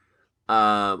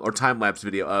 or time lapse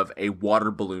video of a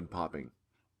water balloon popping.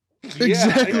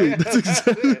 Exactly. Yeah. That's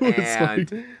exactly what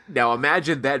it's like. Now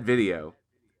imagine that video,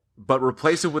 but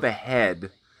replace it with a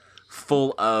head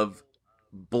full of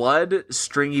blood,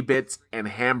 stringy bits, and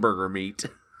hamburger meat.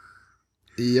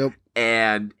 Yep.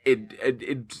 And it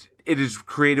has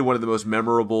created one of the most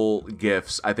memorable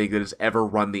GIFs I think that has ever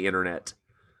run the internet.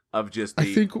 Of just the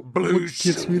I think what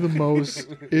gets me the most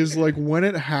is like when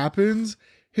it happens,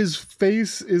 his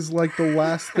face is like the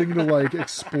last thing to like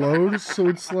explode. So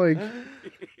it's like,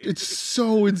 it's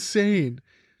so insane.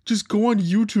 Just go on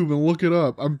YouTube and look it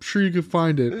up. I'm sure you can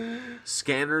find it.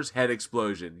 Scanner's head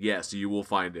explosion. Yes, you will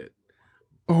find it.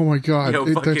 Oh my god!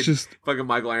 That's just fucking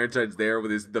Michael Ironside's there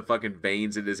with the fucking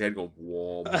veins in his head going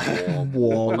whoa,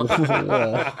 whoa,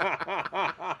 whoa.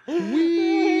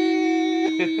 Wee.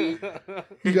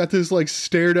 You got this like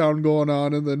stare down going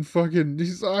on, and then fucking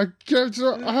he's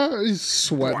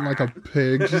sweating like a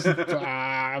pig. Just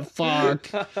fuck,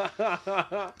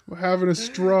 having a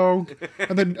stroke.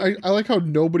 And then I like how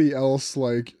nobody else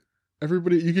like.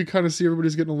 Everybody, you can kind of see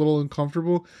everybody's getting a little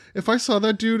uncomfortable. If I saw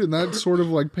that dude in that sort of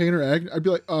like pain or act, I'd be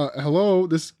like, hello,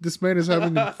 this man is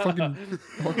having a fucking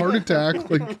heart attack.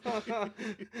 Like,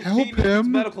 help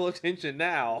him. Medical attention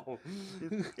now.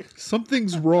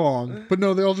 Something's wrong. But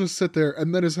no, they all just sit there,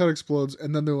 and then his head explodes,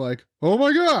 and then they're like, oh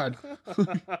my god.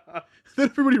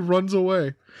 Then everybody runs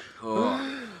away.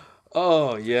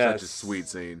 Oh yeah, such a sweet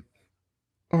scene.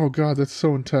 Oh god, that's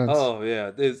so intense. Oh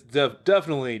yeah, it's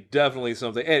definitely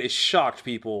something, and it shocked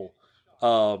people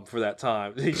for that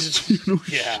time. Yeah.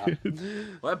 Shit.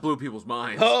 Well, that blew people's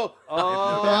minds. Oh,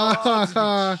 dad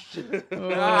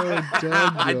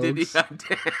I jokes.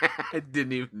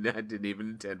 didn't even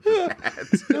intend for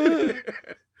that.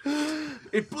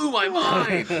 It blew my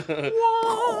mind.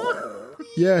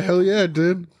 Yeah, hell yeah, it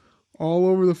did. All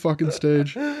over the fucking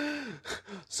stage.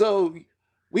 So,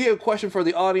 we have a question for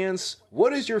the audience.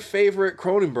 What is your favorite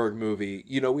Cronenberg movie?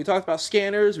 We talked about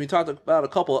Scanners. We talked about a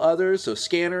couple of others. So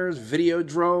Scanners,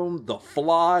 Videodrome, The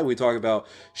Fly. We talked about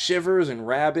Shivers and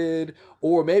Rabid.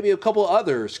 Or maybe a couple of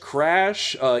others.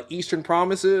 Crash, Eastern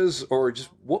Promises, or just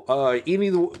any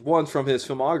of the ones from his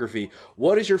filmography.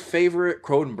 What is your favorite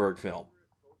Cronenberg film?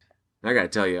 I gotta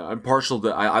tell you, I'm partial to.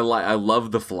 I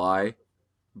love The Fly,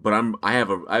 but I have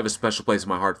a special place in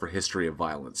my heart for History of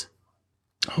Violence.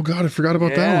 Oh god, I forgot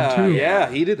about that one too.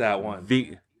 Yeah, he did that one.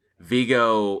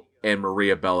 Vigo and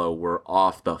Maria Bello were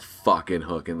off the fucking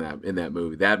hook in that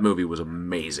movie. That movie was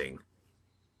amazing.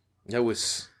 It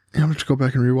was. Yeah, I'm gonna have to go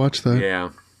back and rewatch that. Yeah,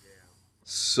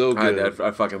 so good. I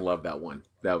fucking love that one.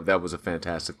 That was a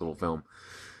fantastic little film.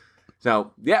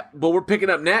 So yeah, but we're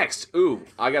picking up next. Ooh,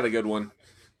 I got a good one.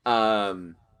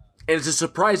 And it's a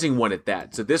surprising one at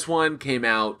that. So this one came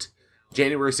out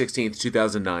January 16th,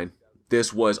 2009.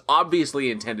 This was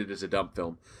obviously intended as a dump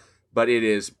film, but it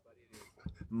is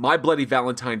My Bloody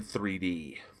Valentine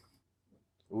 3D.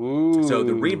 Ooh. So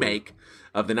the remake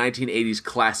of the 1980s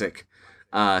classic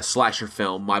slasher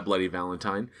film, My Bloody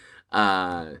Valentine.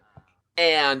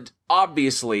 And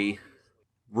obviously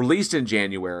released in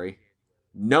January.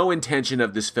 No intention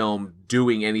of this film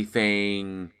doing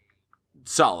anything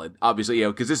solid, obviously,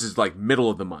 because this is like middle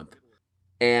of the month.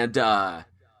 And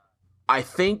I I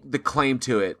think the claim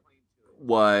to it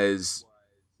was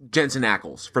Jensen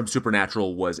Ackles from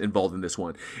Supernatural was involved in this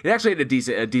one. It actually had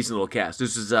a decent little cast.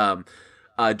 This is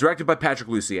directed by Patrick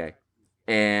Lussier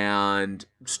and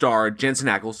starred Jensen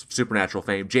Ackles, Supernatural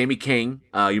fame, Jamie King.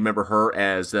 You remember her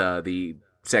as the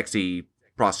sexy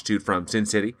prostitute from Sin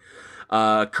City.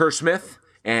 Kerr Smith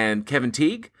and Kevin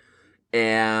Teague,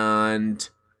 and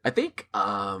I think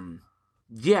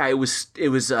it was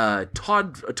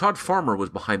Todd Farmer was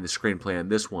behind the screenplay on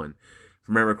this one, if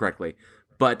I remember correctly.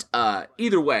 But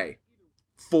either way,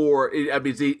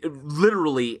 it's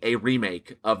literally a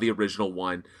remake of the original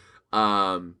one.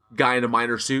 Guy in a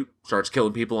miner suit starts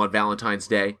killing people on Valentine's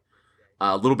Day.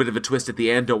 A little bit of a twist at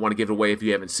the end. Don't want to give it away if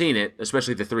you haven't seen it,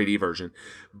 especially the 3D version.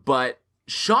 But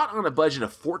shot on a budget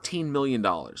of $14 million.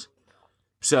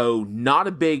 So not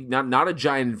a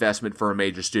giant investment for a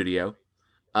major studio.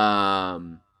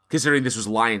 Considering this was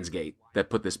Lionsgate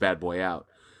that put this bad boy out.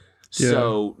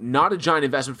 So not a giant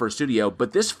investment for a studio,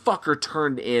 but this fucker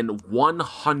turned in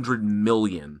 $100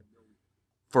 million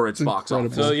for its box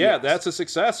office. So yeah, that's a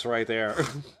success right there.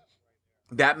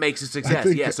 That makes a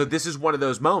success. Yeah. So this is one of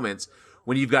those moments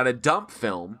when you've got a dump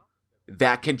film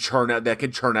that can churn out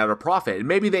a profit. And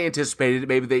maybe they anticipated it,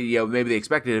 maybe they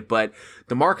expected it, but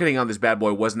the marketing on this bad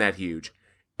boy wasn't that huge.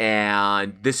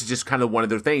 And this is just kind of one of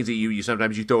the things that you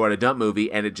sometimes you throw out a dump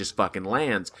movie and it just fucking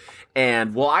lands.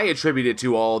 And I attribute it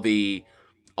to all the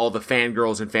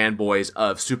fangirls and fanboys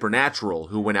of Supernatural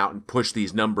who went out and pushed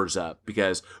these numbers up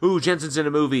because, Jensen's in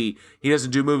a movie. He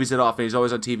doesn't do movies that often. He's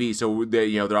always on TV. So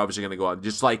they're obviously going to go out.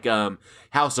 Just like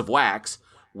House of Wax,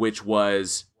 which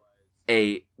was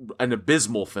an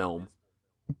abysmal film,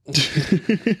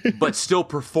 but still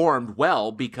performed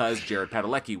well because Jared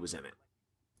Padalecki was in it.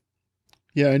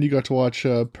 Yeah, and you got to watch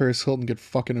Paris Hilton get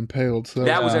fucking impaled. So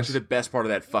that was actually the best part of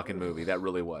that fucking movie. That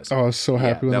really was. Oh, I was so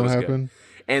happy when that happened.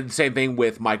 Good. And same thing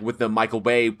with the Michael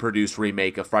Bay produced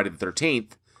remake of Friday the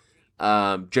 13th.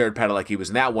 Jared Padalecki was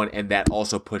in that one, and that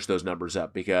also pushed those numbers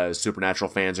up because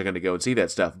Supernatural fans are going to go and see that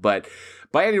stuff. But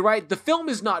by any right, the film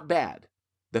is not bad.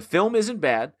 The film isn't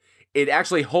bad. It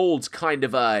actually holds kind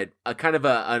of a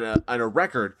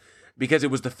record because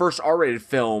it was the first R-rated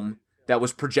film that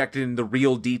was projected in the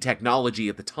Real D technology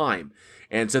at the time,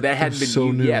 and so that hadn't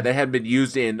been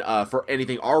used in for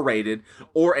anything R-rated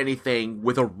or anything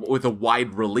with a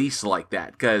wide release like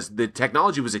that because the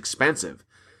technology was expensive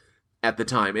at the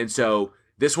time, and so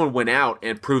this one went out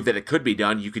and proved that it could be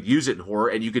done. You could use it in horror,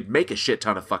 and you could make a shit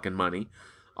ton of fucking money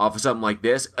off of something like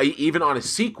this, even on a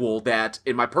sequel that,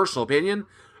 in my personal opinion,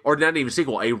 or not even a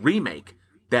sequel, a remake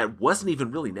that wasn't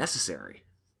even really necessary.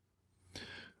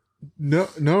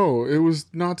 No, it was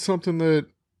not something that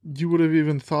you would have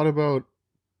even thought about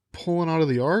pulling out of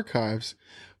the archives.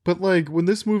 But like when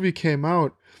this movie came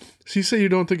out, so you say you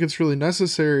don't think it's really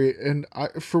necessary, and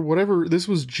this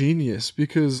was genius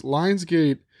because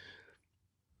Lionsgate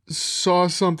saw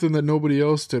something that nobody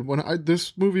else did.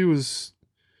 This movie was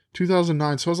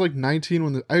 2009, so I was like 19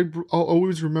 when I'll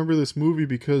always remember this movie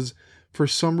because for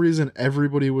some reason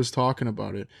everybody was talking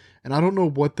about it, and I don't know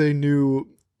what they knew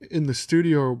in the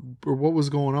studio or what was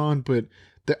going on, but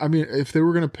if they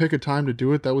were going to pick a time to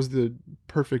do it, that was the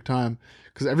perfect time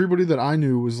because everybody that I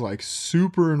knew was like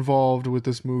super involved with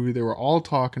this movie. They were all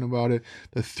talking about it.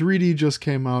 The 3D just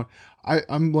came out.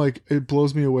 I'm like, it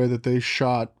blows me away that they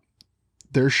shot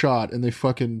their shot and they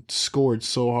fucking scored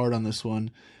so hard on this one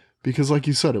because like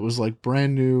you said, it was like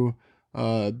brand new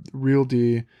Real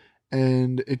D,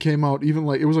 and it came out even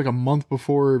like it was like a month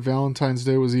before Valentine's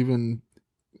Day was even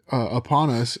upon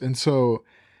us, and so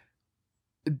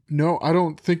no, I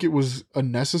don't think it was a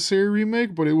necessary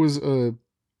remake, but it was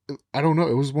I don't know,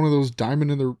 it was one of those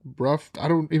diamond in the rough. I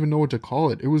don't even know what to call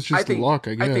it. It was just luck,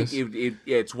 I guess. I think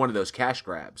it's one of those cash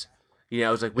grabs. It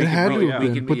was like they got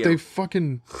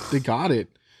it.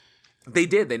 They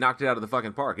did. They knocked it out of the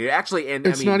fucking park.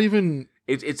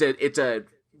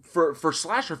 For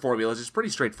slasher formulas, it's pretty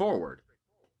straightforward.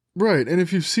 Right, and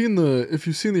if you've seen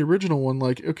the original one,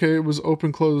 like, okay, it was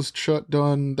open, closed, shut,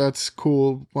 done, that's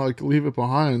cool, like, leave it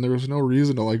behind. There was no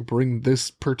reason to, like, bring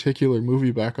this particular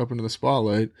movie back up into the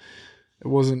spotlight. It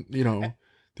wasn't, the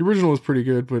original was pretty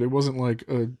good, but it wasn't like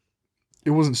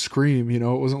it wasn't Scream, it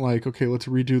wasn't like, okay, let's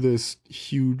redo this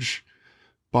huge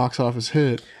box office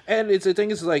hit. And the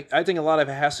thing is, like, I think a lot of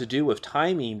it has to do with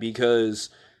timing, because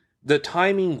the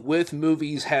timing with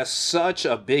movies has such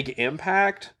a big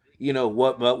impact.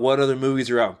 What other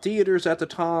movies are out in theaters at the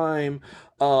time.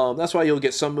 That's why you'll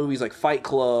get some movies like Fight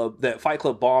Club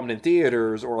bombed in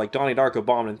theaters, or like Donnie Darko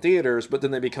bombed in theaters, but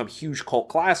then they become huge cult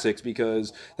classics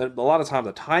because a lot of times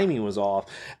the timing was off.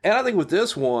 And I think with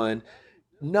this one,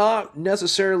 not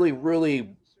necessarily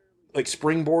really like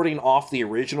springboarding off the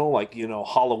original, like, you know,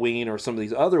 Halloween or some of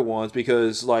these other ones,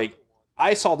 because like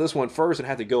I saw this one first and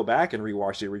had to go back and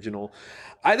rewatch the original.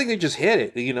 I think they just hit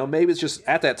it. You know, maybe it's just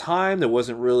at that time there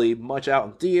wasn't really much out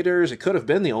in theaters. It could have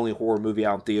been the only horror movie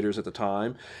out in theaters at the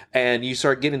time. And you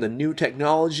start getting the new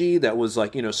technology that was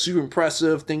like, you know, super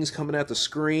impressive, things coming at the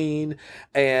screen.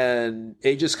 And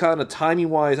it just kind of timing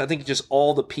wise, I think just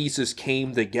all the pieces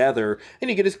came together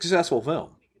and you get a successful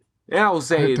film. Yeah, I will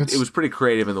say it was pretty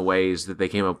creative in the ways that they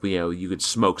came up. You know, you could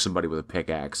smoke somebody with a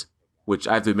pickaxe, which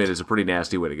I have to admit is a pretty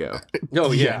nasty way to go.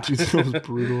 Oh yeah, geez, that was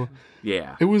brutal.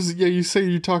 Yeah, it was. Yeah,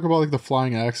 you talk about like the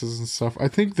flying axes and stuff. I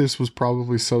think this was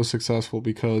probably so successful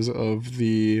because of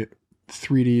the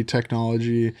 3D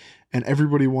technology, and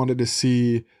everybody wanted to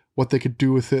see what they could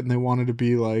do with it, and they wanted to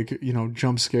be like, you know,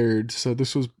 jump scared. So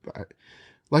this was.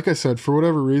 Like I said, for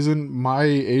whatever reason, my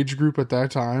age group at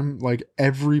that time, like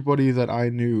everybody that I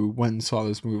knew went and saw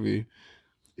this movie.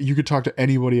 You could talk to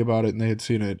anybody about it and they had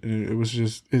seen it. And it was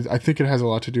just, I think it has a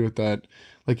lot to do with that.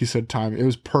 Like you said, time. It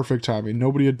was perfect timing.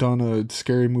 Nobody had done a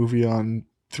scary movie on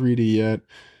 3D yet.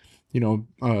 You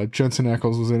know, Jensen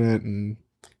Ackles was in it. And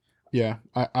yeah,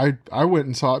 I went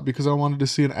and saw it because I wanted to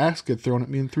see an axe get thrown at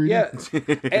me in 3D. Yeah,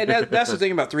 and that's the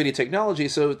thing about 3D technology.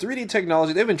 So 3D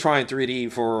technology, they've been trying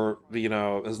 3D for, you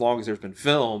know, as long as there's been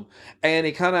film, and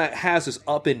it kind of has this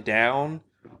up and down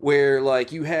where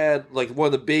like you had like one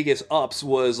of the biggest ups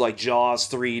was like Jaws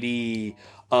 3D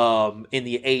in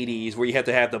the 80s, where you had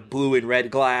to have the blue and red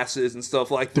glasses and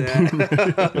stuff like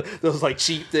that. Those like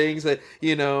cheap things that,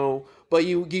 you know, but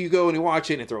you go and you watch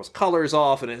it and it throws colors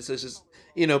off and it's just,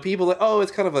 you know, people like, oh, it's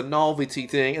kind of a novelty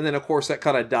thing. And then, of course, that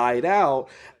kind of died out.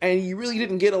 And you really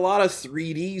didn't get a lot of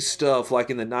 3D stuff like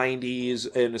in the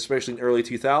 90s and especially in the early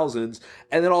 2000s.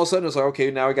 And then all of a sudden it's like,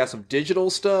 okay, now we got some digital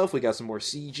stuff. We got some more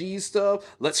CG stuff.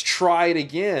 Let's try it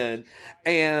again.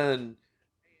 And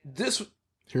this...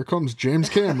 Here comes James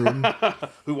Cameron.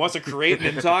 Who wants to create an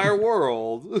entire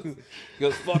world. He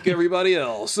goes, fuck everybody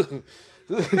else.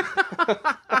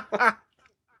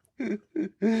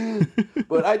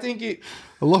 But I think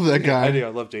I love that guy. I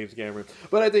love James Cameron.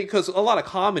 But I think because a lot of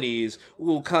comedies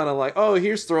will kind of like, oh,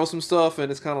 here's throw some stuff,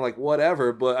 and it's kind of like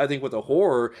whatever. But I think with a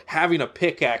horror, having a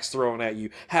pickaxe thrown at you,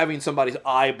 having somebody's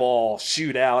eyeball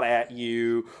shoot out at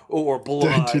you, or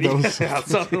blood,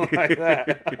 something like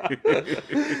that,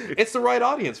 it's the right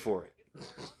audience for it.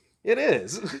 It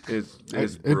is.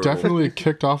 It definitely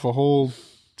kicked off a whole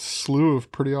slew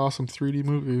of pretty awesome 3D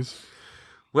movies.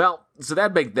 Well, so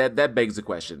that begs the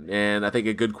question, and I think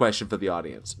a good question for the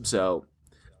audience. So,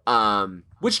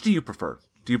 which do you prefer?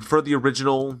 Do you prefer the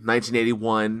original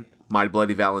 1981 My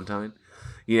Bloody Valentine?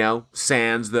 You know,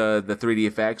 sans the 3D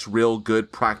effects, real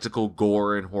good practical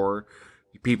gore and horror.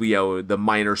 People, you know, the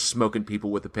miner smoking people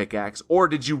with a pickaxe. Or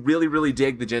did you really, really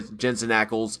dig the Jensen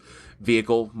Ackles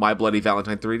vehicle, My Bloody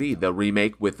Valentine 3D, the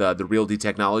remake with the Real D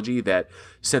technology that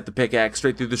sent the pickaxe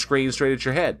straight through the screen, straight at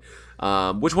your head?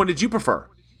 Which one did you prefer?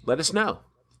 Let us know.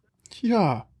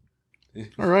 Yeah.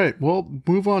 All right. Well,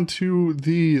 move on to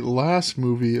the last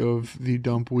movie of the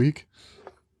dump week.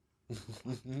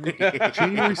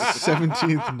 January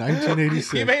 17th,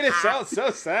 1986. You made it sound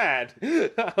so sad.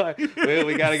 Well,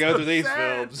 we got to go through these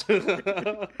films.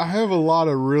 I have a lot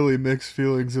of really mixed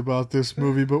feelings about this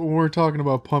movie, but when we're talking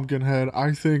about Pumpkinhead,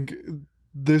 I think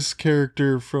this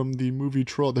character from the movie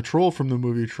Troll, the troll from the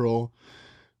movie Troll,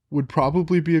 would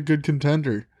probably be a good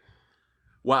contender.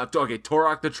 Wow, okay,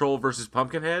 Turok the Troll versus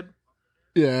Pumpkinhead?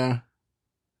 Yeah.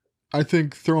 I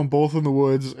think throw them both in the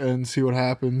woods and see what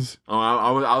happens. Oh,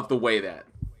 I'll have to weigh that.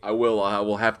 I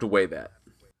will have to weigh that.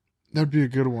 That'd be a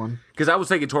good one. Because I was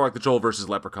thinking Turok the Troll versus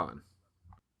Leprechaun.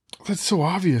 That's so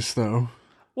obvious, though.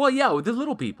 Well, yeah, with the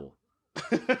little people.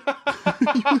 You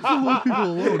leave the little people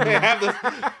alone.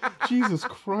 Jesus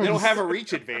Christ. They don't have a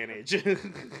reach advantage.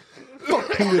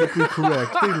 Fuck politically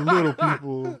correct. They little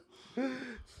people.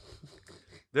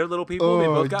 They're little people. They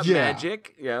both got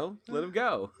magic. You know, let them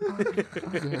go.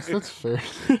 Yes, that's fair.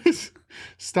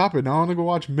 Stop it. Now I want to go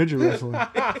watch midget wrestling.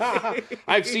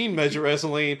 I've seen midget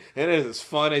wrestling, and it is as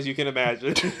fun as you can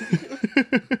imagine.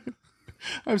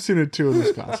 I've seen it too in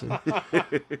Wisconsin.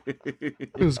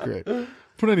 It was great.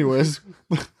 But anyways,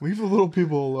 leave the little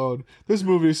people alone. This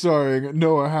movie starring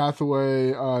Noah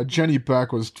Hathaway. Jenny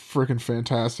Beck was freaking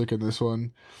fantastic in this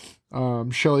one.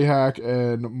 Shelley Hack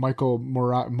and Michael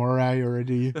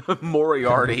Moriarty.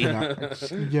 Moriarty.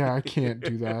 Yeah, I can't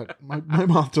do that. My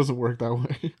mouth doesn't work that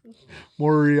way.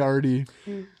 Moriarty.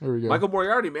 There we go. Michael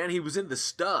Moriarty, man, he was in The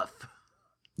Stuff.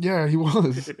 Yeah, he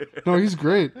was. No, he's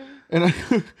great. And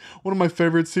one of my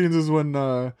favorite scenes is when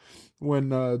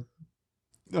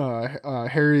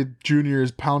Harry Jr.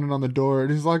 is pounding on the door,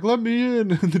 and he's like, "Let me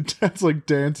in!" And the dad's like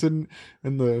dancing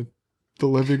in the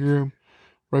living room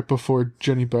right before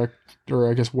Jenny Beck, or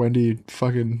I guess Wendy,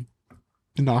 fucking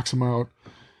knocks him out.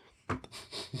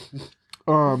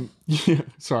 Yeah,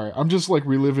 sorry, I'm just like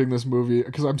reliving this movie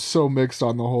because I'm so mixed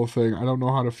on the whole thing. I don't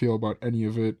know how to feel about any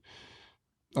of it.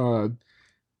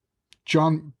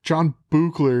 John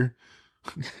Buchler.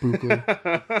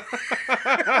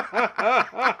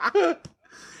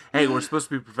 Hey, we're supposed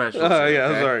to be professionals. Yeah,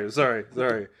 okay?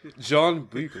 sorry. John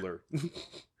Bugler.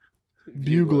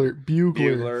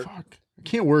 Bugler. Fuck. I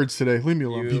can't words today. Leave me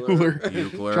alone.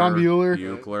 Bueller. John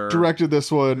Bueller directed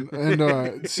this one.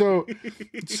 And so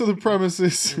the premise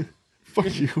is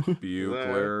fuck you.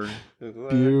 Bugler.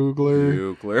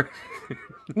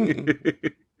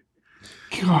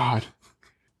 God.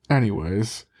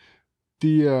 Anyways,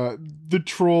 the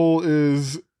troll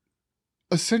is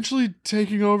essentially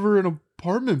taking over an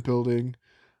apartment building.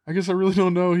 I guess I really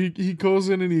don't know. He goes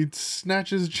in and he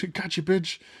snatches gotcha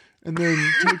bitch, and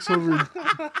then takes over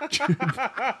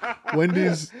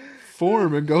Wendy's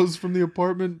form and goes from the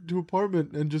apartment to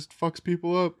apartment and just fucks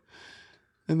people up.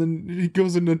 And then he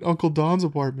goes into Uncle Don's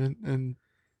apartment and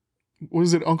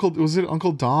was it Uncle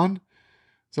Don?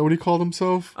 Is that what he called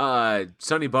himself?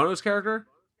 Sonny Bono's character?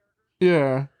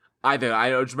 Yeah. I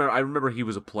remember he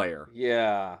was a player.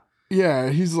 Yeah. Yeah,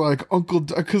 he's like,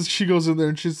 because she goes in there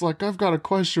and she's like, I've got a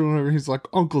question, whatever. He's like,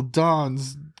 Uncle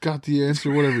Don's got the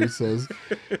answer, whatever he says.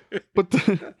 But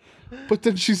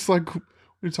then she's like, what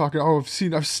are you talking? Oh,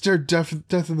 I've stared death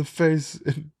in the face.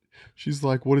 And she's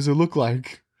like, what does it look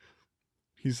like?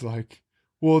 He's like,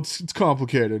 well, it's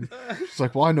complicated. She's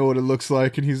like, well, I know what it looks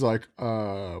like. And he's like,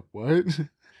 what?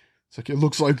 It's like, it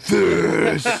looks like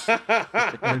this.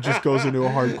 And it just goes into a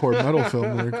hardcore metal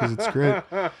film there because it's great.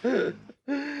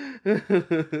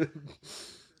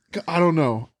 I don't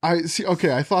know. I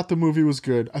thought the movie was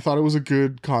good. I thought it was a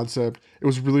good concept. It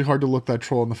was really hard to look that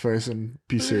troll in the face and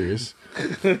be serious.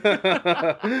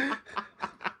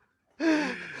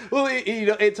 Well,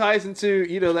 it ties into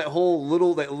that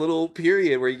little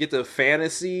period where you get the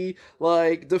fantasy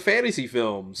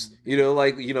films,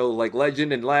 like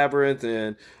Legend and Labyrinth,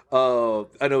 and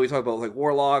I know we talked about like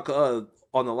Warlock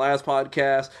on the last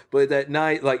podcast, but that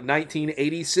night, like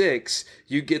 1986,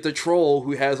 you get the troll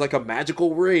who has like a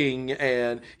magical ring,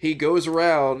 and he goes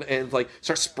around and like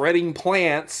starts spreading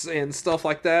plants and stuff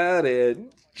like that,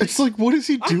 and it's like, what is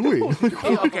he doing? What is the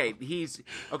point?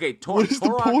 Okay,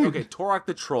 Torok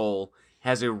the troll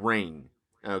has a ring.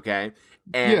 Okay,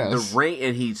 and yes. The ring,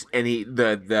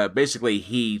 and basically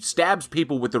he stabs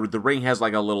people with the ring has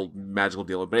like a little magical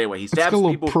deal. But anyway, he stabs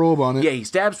people. Little probe on it. Yeah, he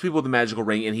stabs people with the magical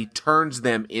ring, and he turns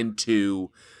them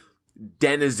into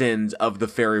denizens of the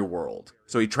fairy world.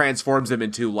 So he transforms them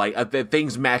into like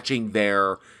things matching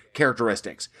their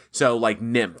characteristics. So like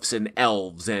nymphs and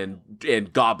elves and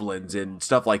goblins and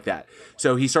stuff like that.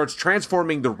 So he starts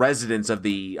transforming the residents of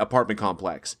the apartment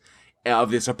complex,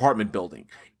 of this apartment building,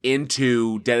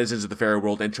 into denizens of the fairy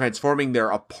world, and transforming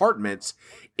their apartments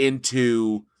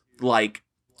into like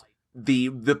the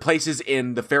places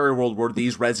in the fairy world where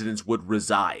these residents would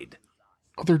reside.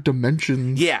 Other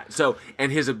dimensions. Yeah. So,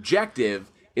 and his objective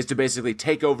is to basically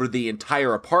take over the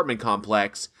entire apartment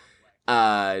complex,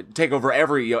 take over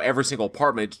every single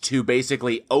apartment, to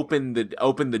basically open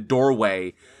the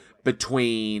doorway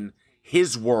between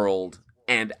his world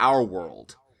and our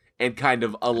world, and kind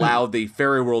of allow the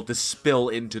fairy world to spill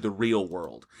into the real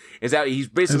world. Is that he's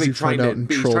basically trying to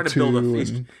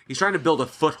build a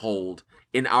foothold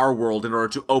in our world in order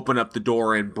to open up the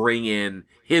door and bring in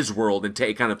his world and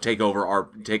take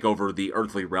over the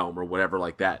earthly realm or whatever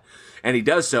like that. And he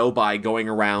does so by going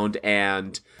around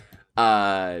and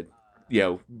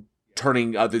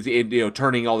turning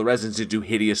all the residents into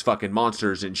hideous fucking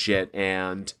monsters and shit.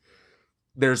 And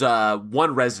there's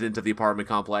one resident of the apartment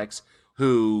complex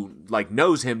who like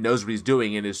knows what he's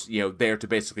doing and is there to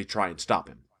basically try and stop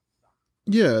him.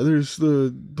 Yeah, there's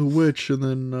the witch, and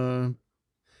then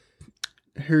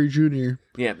Harry Jr.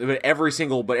 Yeah, but every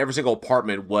single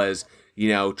apartment was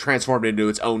transformed into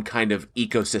its own kind of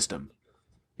ecosystem,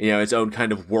 its own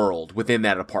kind of world within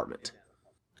that apartment.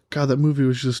 God, that movie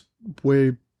was just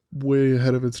way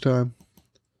ahead of its time.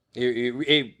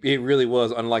 It really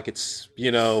was, unlike its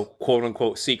quote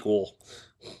unquote sequel,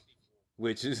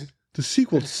 which is. The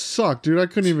sequel sucked, dude. I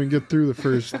couldn't even get through the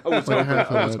first half of that.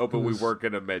 I was hoping we weren't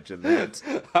going to mention that.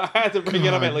 I had to bring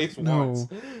it up at least once.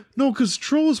 No, because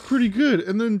Trolls is pretty good.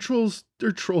 And then Trolls.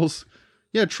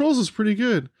 Yeah, Trolls is pretty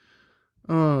good.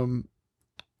 That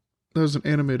was an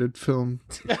animated film.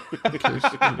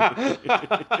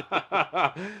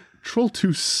 Troll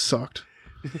 2 sucked.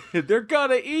 They're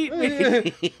gonna eat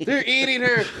me. They're eating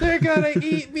her. They're gonna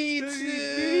eat me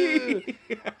too.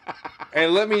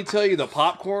 And let me tell you, the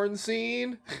popcorn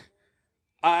scene.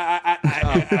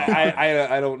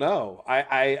 I don't know.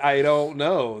 I don't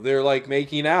know. They're like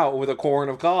making out with a corn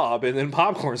of cob, and then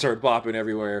popcorn started popping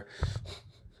everywhere.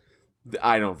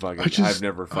 I've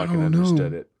never fucking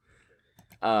understood it.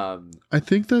 I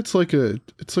think that's like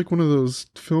it's like one of those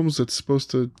films that's supposed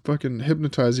to fucking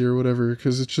hypnotize you or whatever,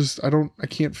 because it's just I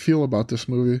can't feel about this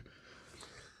movie.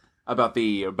 About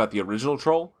the original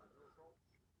Troll?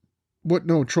 What?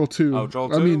 No, Troll 2. Oh, Troll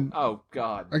 2? I mean, oh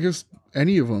god. I guess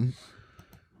any of them.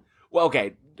 Well,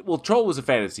 okay. Well, Troll was a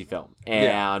fantasy film,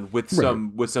 and with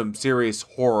some serious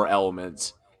horror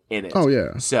elements in it. Oh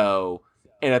yeah. So,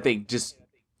 and I think just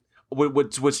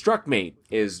what struck me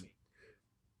is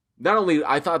not only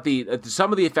I thought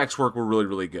some of the effects work were really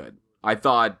really good. I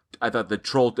thought the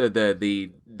troll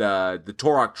the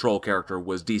Turok troll character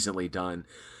was decently done.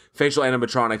 Facial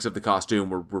animatronics of the costume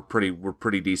were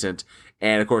pretty decent,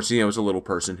 and of course it's a little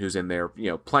person who's in there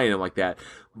playing him like that.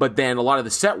 But then a lot of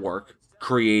the set work,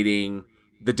 creating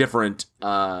the different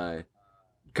kind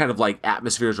of like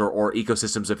atmospheres or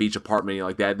ecosystems of each apartment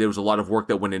like that. There was a lot of work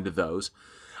that went into those.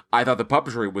 I thought the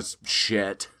puppetry was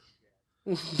shit.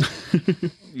 To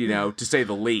say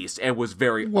the least, and was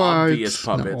very obvious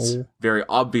puppets. No. Very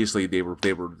obviously,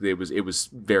 it was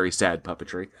very sad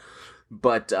puppetry.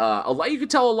 But you could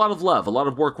tell a lot of love, a lot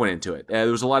of work went into it. There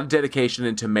was a lot of dedication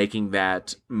into making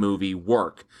that movie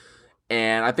work,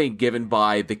 and I think given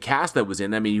by the cast that was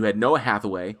in, I mean, you had Noah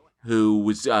Hathaway, who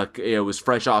was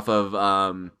fresh off of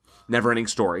Neverending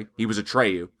Story. He was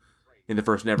Atreyu in the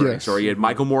first Neverending Story. You had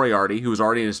Michael Moriarty, who was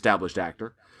already an established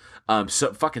actor.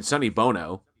 Fucking Sonny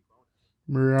Bono,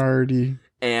 Moriarty,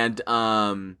 and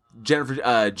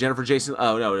Jennifer Jason.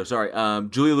 Oh no, sorry,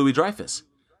 Julia Louis-Dreyfus.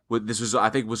 This was, I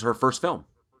think, was her first film.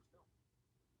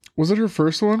 Was it her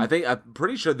first one? I'm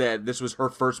pretty sure that this was her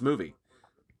first movie.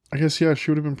 I guess she would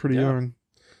have been pretty young.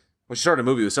 Well, she started a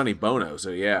movie with Sonny Bono,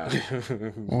 so yeah.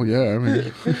 Oh yeah, I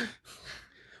mean,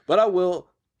 but I will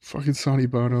fucking Sonny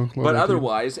Bono. But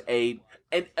otherwise, I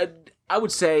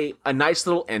would say a nice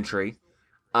little entry.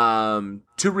 To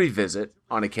revisit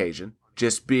on occasion,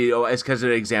 just as because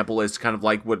an example is kind of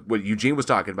like what Eugene was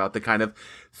talking about, the kind of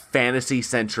fantasy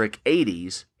centric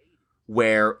 80s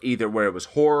where it was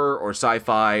horror or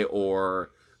sci-fi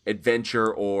or adventure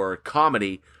or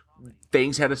comedy,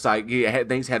 things had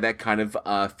that kind of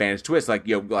fantasy twist, like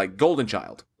like Golden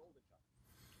Child.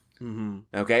 Mm-hmm.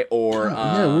 Okay, or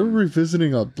we're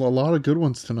revisiting a lot of good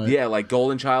ones tonight. Yeah, like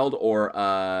Golden Child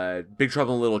or Big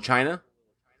Trouble in Little China.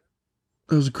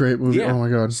 It was a great movie. Yeah. Oh my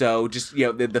god! So just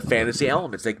the fantasy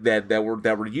elements like that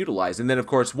were utilized, and then of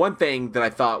course one thing that I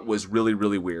thought was really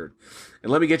really weird,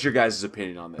 and let me get your guys'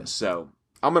 opinion on this. So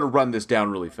I'm gonna run this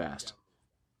down really fast.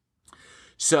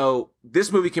 So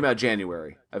this movie came out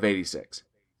January of '86,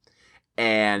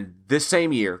 and this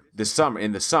same year,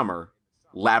 in the summer,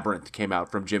 Labyrinth came out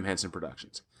from Jim Henson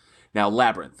Productions. Now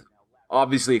Labyrinth,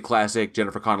 obviously a classic,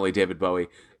 Jennifer Connelly, David Bowie.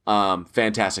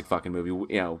 Fantastic fucking movie,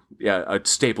 a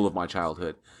staple of my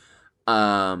childhood.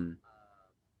 But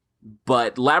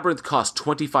Labyrinth cost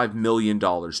 $25 million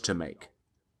to make,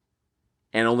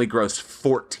 and only grossed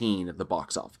 14 at the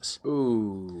box office.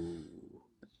 Ooh.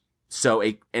 So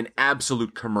an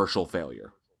absolute commercial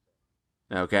failure.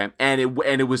 Okay, and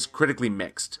it was critically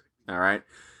mixed. All right,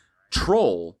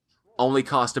 Troll only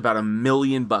cost about $1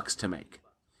 million to make.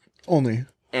 Only.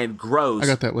 And grossed. I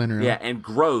got that later. Yeah, and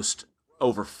grossed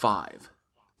over 5.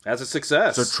 That's a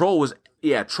success. So Troll was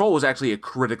actually a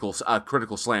critical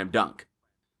slam dunk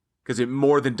because it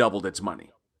more than doubled its money.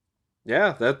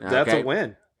 Yeah, that's a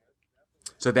win.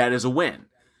 So that is a win.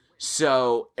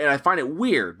 So, and I find it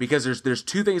weird because there's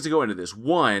two things to go into this.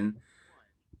 One,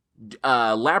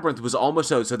 Labyrinth was almost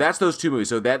so that's those two movies.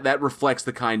 So that reflects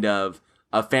the kind of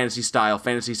fantasy style,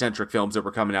 fantasy centric films that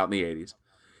were coming out in the 80s.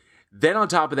 Then on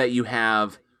top of that, you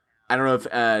have, I don't know if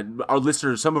our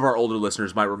listeners, some of our older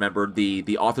listeners might remember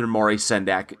the author Maury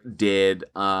Sendak did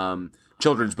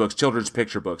children's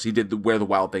picture books. He did Where the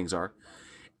Wild Things Are,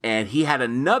 and he had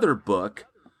another book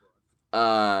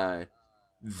that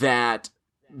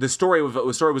the story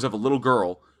was of a little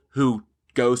girl who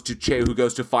goes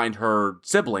to find her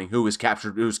sibling who was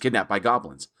kidnapped by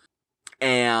goblins,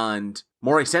 and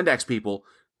Maury Sendak's people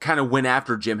kind of went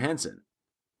after Jim Henson,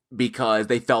 because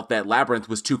they felt that Labyrinth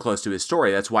was too close to his story.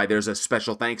 That's why there's a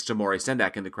special thanks to Maury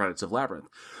Sendak in the credits of Labyrinth.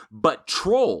 But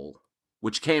Troll,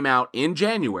 which came out in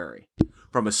January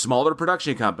from a smaller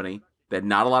production company that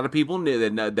not a lot of people knew,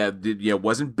 that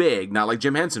wasn't big, not like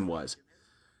Jim Henson was.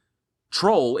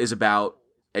 Troll is about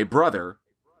a brother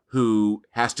who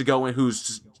has to go in,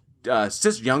 whose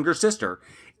younger sister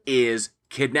is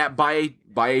kidnapped by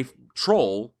a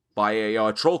troll, by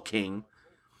a troll king,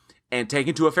 and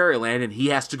taken to a fairyland, and he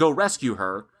has to go rescue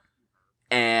her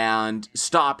and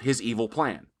stop his evil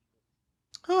plan.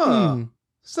 Huh.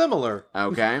 Similar.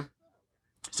 Okay?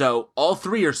 So, all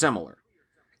three are similar.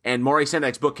 And Maury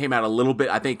Sendak's book came out a little bit,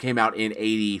 I think came out in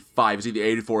 85. It was either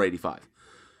 84 or 85.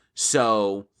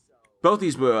 So, both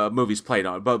these movies played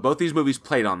on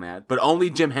that, but only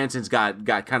Jim Henson's got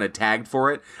kind of tagged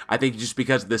for it. I think just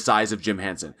because of the size of Jim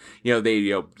Henson.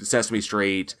 Sesame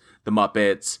Street, The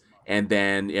Muppets, and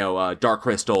then, Dark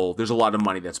Crystal. There's a lot of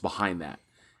money that's behind that.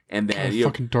 And then,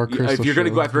 fucking Dark Crystal if you're going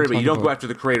to show. go after anybody, you don't Talking go about- after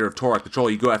the creator of Turok the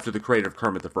Troll, you go after the creator of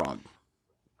Kermit the Frog.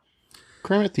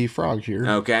 Kermit the Frog here.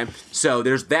 Okay, so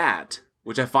there's that,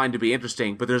 which I find to be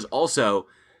interesting, but there's also,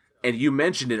 and you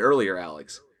mentioned it earlier,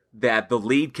 Alex, that the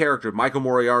lead character, Michael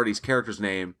Moriarty's character's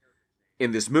name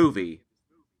in this movie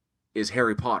is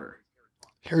Harry Potter.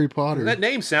 Harry Potter. That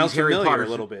name sounds He's Harry familiar Potter. a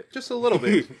little bit. Just a little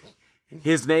bit.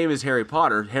 His name is Harry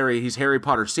Potter. He's Harry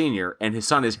Potter Sr., and his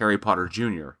son is Harry Potter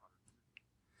Jr.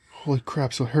 Holy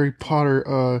crap! So Harry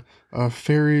Potter,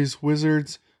 fairies,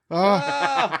 wizards.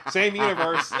 Same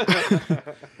universe.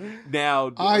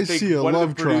 Now, I think see a one of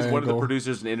love the One of the triangle.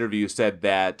 producers in an interview said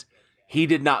that he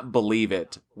did not believe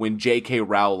it when J.K.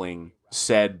 Rowling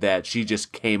said that she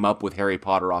just came up with Harry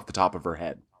Potter off the top of her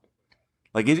head.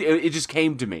 Like, it just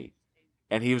came to me.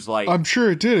 And he was like... I'm sure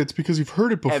it did. It's because you've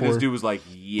heard it before. And this dude was like,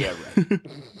 yeah, right.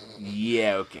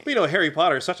 Yeah, okay. Harry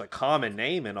Potter is such a common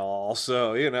name and all,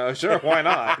 so, sure, why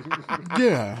not?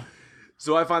 Yeah.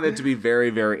 So I find that to be very,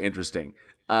 very interesting.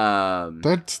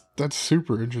 That's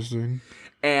super interesting.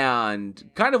 And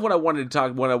kind of what I wanted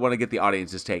to get the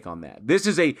audience's take on that. This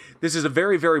is a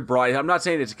very, very broad. I'm not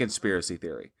saying it's a conspiracy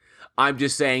theory. I'm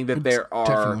just saying that there are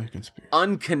Definitely a conspiracy.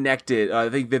 unconnected. I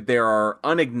think that there are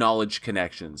unacknowledged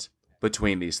connections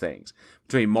between these things,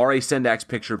 between Maury Sendak's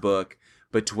picture book,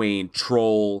 between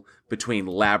Troll, between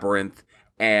Labyrinth,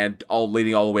 and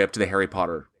leading all the way up to the Harry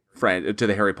Potter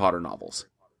novels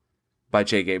by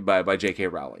J.K.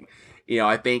 Rowling.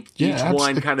 I think each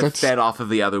one kind of fed off of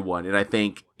the other one, and I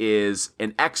think is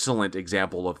an excellent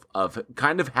example of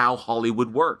kind of how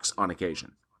Hollywood works on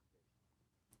occasion.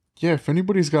 Yeah, if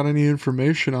anybody's got any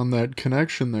information on that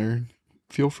connection there,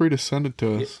 feel free to send it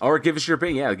to us. Or give us your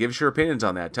opinion. Yeah, give us your opinions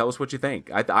on that. Tell us what you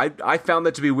think. I found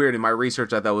that to be weird in my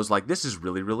research. I thought it was like, this is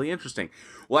really, really interesting.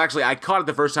 Well, actually, I caught it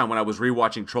the first time when I was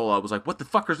rewatching Troll. I was like, what the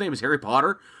fucker's name is Harry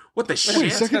Potter? What the shit?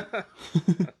 Wait a second.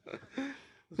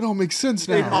 It all makes sense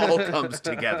It now. all comes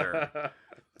together.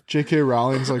 J.K.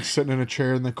 Rowling's like sitting in a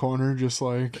chair in the corner, just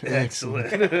like,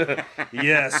 Excellent.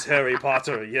 Yes, Harry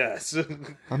Potter, yes.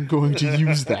 I'm going to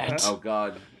use that. Oh,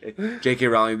 God. J.K.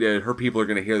 Rowling, her people are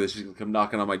going to hear this. She's going to come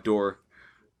knocking on my door.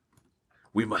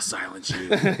 We must silence you.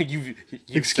 you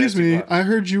Excuse me, I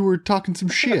heard you were talking some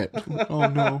shit. Oh,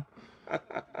 no.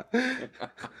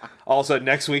 All of a sudden,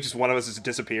 next week, just one of us has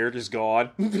disappeared, just gone.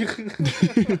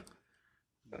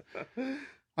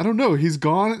 I don't know. He's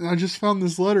gone, and I just found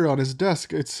this letter on his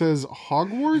desk. It says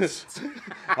Hogwarts?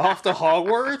 Off to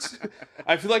Hogwarts?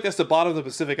 I feel like that's the bottom of the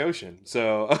Pacific Ocean,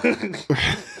 so...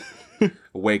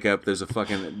 Wake up, there's a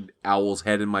fucking owl's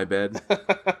head in my bed. 9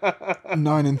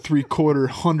 3/4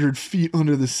 100 feet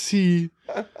under the sea.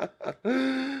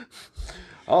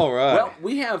 All right. Well,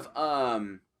 we have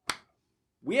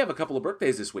a couple of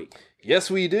birthdays this week.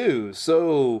 Yes, we do.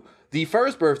 So, the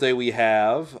first birthday we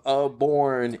have,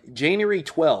 born January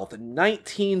 12th,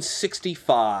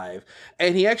 1965.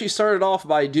 And he actually started off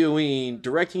by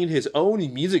directing his own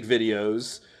music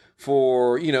videos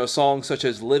for, songs such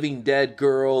as Living Dead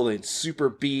Girl and Super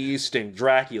Beast and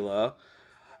Dracula.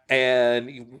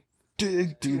 And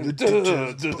Dig through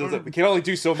the we can only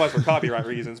do so much for copyright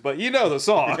reasons, but you know the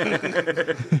song.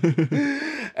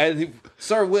 And he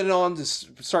went on to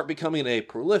start becoming a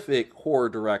prolific horror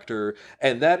director,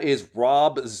 and that is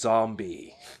Rob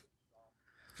Zombie.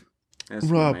 That's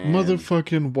Rob, the man.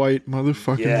 motherfucking white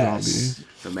motherfucking Yes. zombie.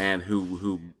 The man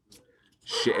who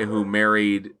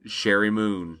married Sherry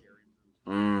Moon.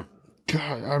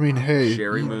 God, I mean, hey.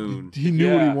 Sherry Moon. He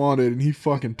knew what Yeah. he wanted, and he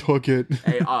fucking took it.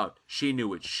 Hey, she knew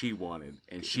what she wanted,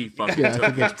 and she fucking Yeah, I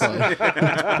took think that's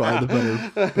probably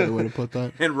the better way to put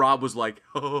that. And Rob was like,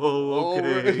 "Oh,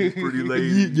 okay, pretty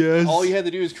lady." Yes. All you had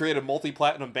to do is create a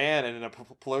multi-platinum band and a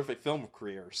prolific film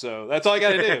career. So that's all you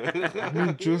got to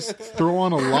do. Just throw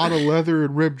on a lot of leather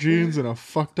and ripped jeans and a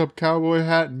fucked up cowboy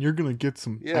hat, and you're gonna get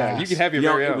some. Yeah, ass. you can have your You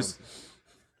know, very own.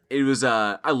 It was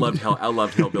I loved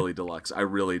Hillbilly Deluxe. I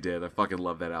really did. I fucking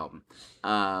love that album.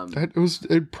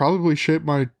 It probably shaped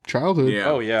my childhood. Yeah.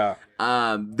 Oh yeah.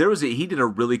 He did a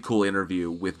really cool interview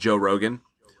with Joe Rogan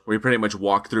where he pretty much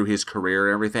walked through his career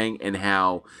and everything and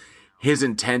how his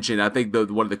intention, I think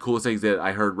one of the coolest things that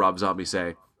I heard Rob Zombie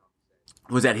say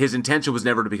was that his intention was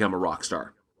never to become a rock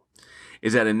star.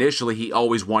 Is that initially he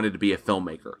always wanted to be a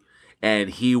filmmaker. And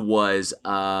he was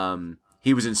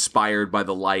inspired by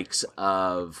the likes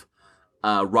of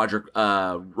Roger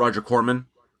Corman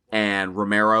and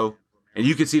Romero, and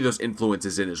you could see those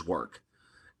influences in his work.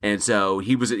 And so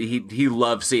he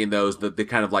loved seeing those the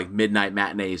kind of like midnight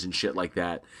matinees and shit like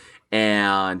that.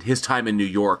 And his time in New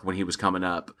York when he was coming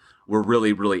up were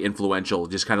really, really influential,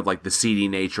 just kind of like the seedy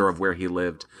nature of where he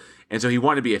lived. And so he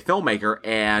wanted to be a filmmaker,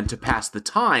 and to pass the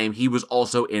time, he was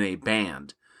also in a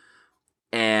band.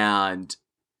 And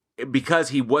because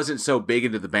he wasn't so big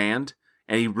into the band,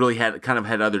 and he really had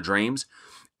other dreams,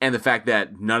 and the fact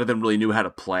that none of them really knew how to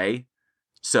play,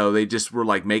 so they just were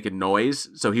like making noise.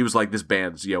 So he was like, this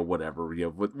band's, whatever,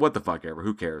 what the fuck ever,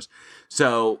 who cares?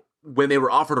 So when they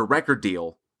were offered a record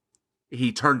deal,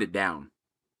 he turned it down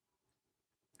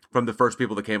from the first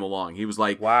people that came along. He was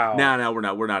like, wow, no,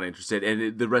 we're not interested.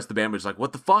 And the rest of the band was like,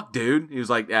 what the fuck, dude? He was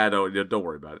like, don't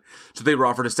worry about it. So they were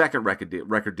offered a second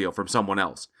record deal from someone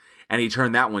else, and he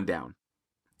turned that one down.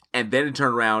 And then he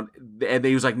turned around, and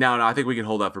he was like, no, I think we can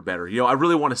hold out for better. I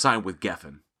really want to sign with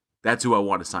Geffen. That's who I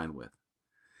want to sign with.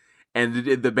 And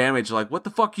the bandmates are like, what the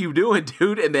fuck are you doing,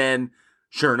 dude? And then,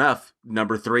 sure enough,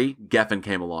 number 3, Geffen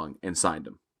came along and signed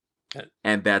him.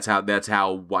 And that's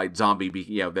how White Zombie,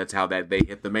 that's how that they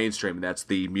hit the mainstream. And that's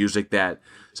the music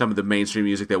some of the mainstream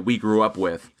music that we grew up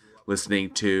with, listening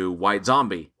to White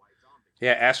Zombie.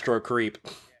 Yeah, Astro Creep.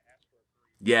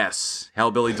 Yes,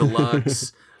 Hellbilly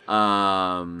Deluxe,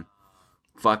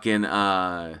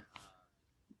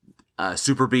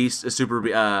 Super Beast,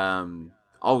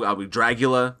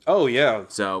 Dragula. Oh yeah.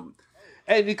 So,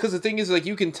 and because the thing is, like,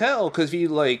 you can tell because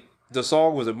the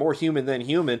song was a More Human Than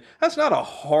Human. That's not a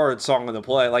hard song to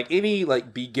play. Like, any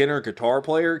like beginner guitar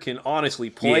player can honestly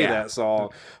play that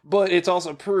song. But it's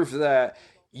also proof that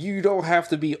you don't have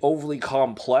to be overly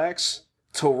complex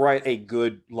to write a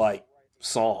good like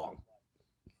song.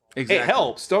 Exactly. It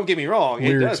helps. Don't get me wrong.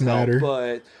 Lyrics it does matter. help.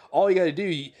 But all you got to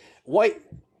do, White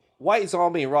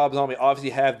Zombie and Rob Zombie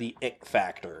obviously have the ick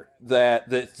factor that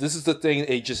this is the thing,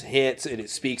 it just hits and it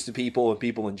speaks to people and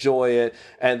people enjoy it.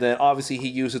 And then obviously he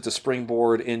used it to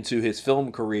springboard into his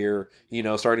film career,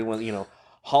 starting with,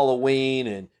 Halloween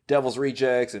and Devil's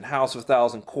Rejects and House of a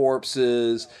Thousand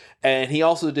Corpses. And he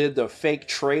also did the fake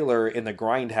trailer in the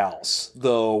Grindhouse,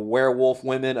 the Werewolf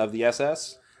Women of the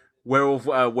SS.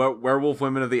 Werewolf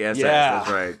Women of the SS, yeah. That's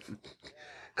right.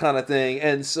 Kind of thing.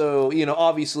 And so,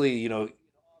 obviously,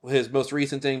 his most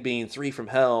recent thing being 3 from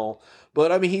Hell.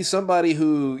 But I mean, he's somebody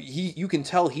who you can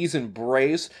tell he's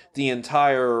embraced the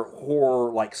entire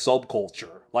horror like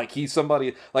subculture. Like, he's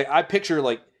somebody like, I picture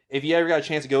like, if you ever got a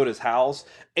chance to go to his house,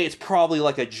 it's probably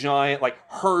like a giant like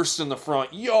hearse in the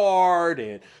front yard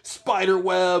and spider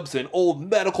webs and old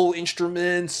medical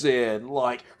instruments and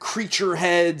like creature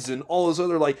heads and all this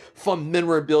other like fun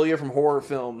memorabilia from horror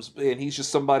films. And he's just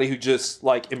somebody who just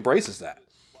like embraces that.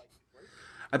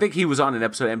 I think he was on an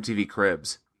episode of MTV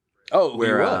Cribs. Oh,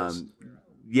 where, he was.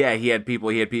 He had people.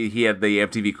 He had the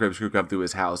MTV Cribs crew come through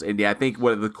his house, and I think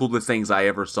one of the coolest things I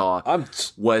ever saw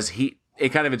was it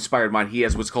kind of inspired mine. He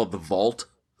has what's called the Vault,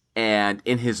 and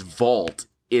in his vault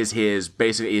is his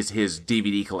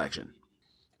DVD collection.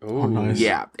 Oh, nice.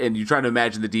 Yeah, and you try to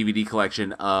imagine the DVD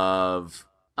collection of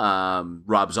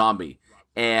Rob Zombie,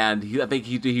 and I think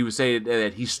he was saying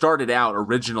that he started out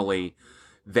originally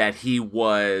that he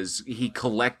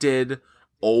collected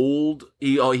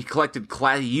he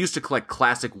used to collect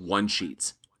classic one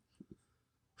sheets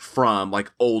from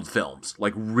like old films,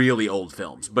 like really old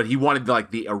films, but he wanted like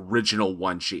the original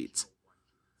one sheets.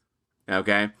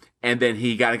 Okay, and then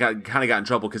he got in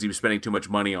trouble because he was spending too much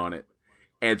money on it,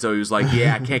 and so he was like,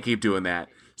 "Yeah, I can't keep doing that."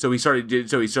 So he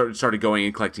started going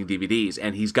and collecting DVDs,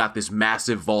 and he's got this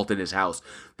massive vault in his house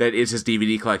that is his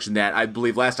DVD collection that I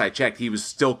believe last I checked he was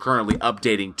still currently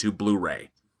updating to Blu-ray.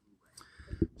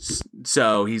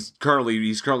 So he's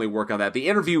currently working on that. The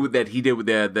interview that he did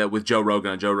with Joe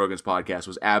Rogan on Joe Rogan's podcast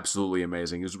was absolutely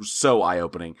amazing. It was so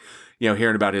eye-opening,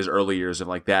 hearing about his early years and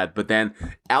like that. But then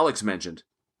Alex mentioned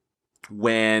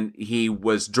when he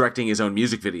was directing his own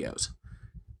music videos.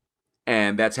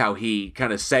 And that's how he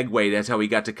kind of segued. That's how he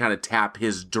got to kind of tap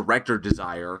his director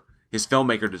desire, his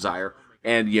filmmaker desire,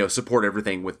 and support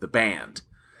everything with the band.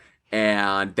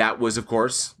 And that was, of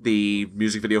course, the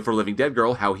music video for Living Dead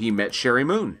Girl, how he met Sherry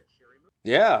Moon.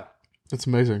 Yeah. It's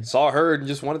amazing. Saw her and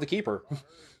just wanted to keep her.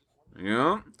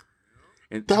 Yeah.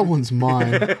 And That one's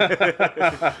mine.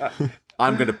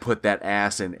 I'm going to put that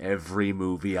ass in every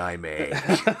movie I make.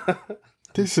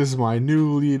 This is my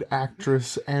new lead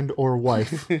actress and or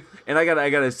wife. And I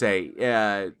gotta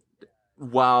say,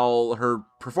 while her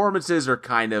performances are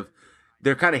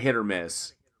they're kind of hit or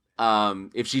miss.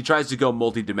 If she tries to go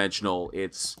multidimensional,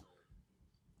 it's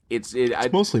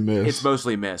Mostly miss. It's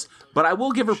mostly miss. But I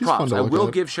will give her She's props. fun to I look will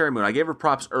at. give Sherry Moon. I gave her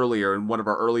props earlier in one of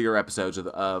our earlier episodes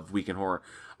of Week in Horror.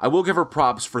 I will give her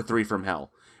props for 3 from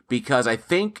Hell, because I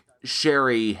think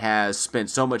Sherry has spent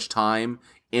so much time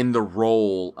in the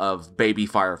role of Baby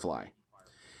Firefly.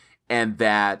 And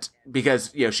that,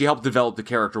 because, she helped develop the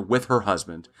character with her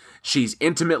husband. She's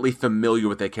intimately familiar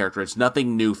with that character. It's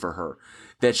nothing new for her.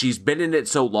 That she's been in it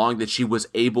so long that she was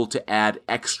able to add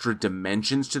extra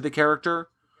dimensions to the character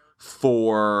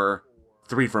for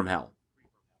 3 from Hell.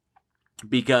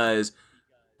 Because,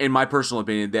 in my personal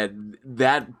opinion,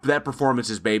 that performance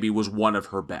as Baby was one of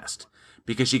her best.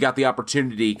 Because she got the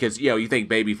opportunity, because, you think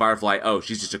Baby Firefly,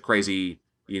 she's just a crazy,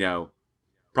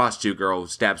 prostitute girl who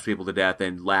stabs people to death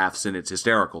and laughs and it's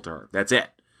hysterical to her. That's it.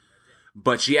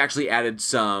 But she actually added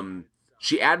some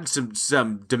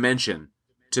dimension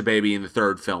to Baby in the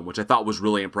 3rd film, which I thought was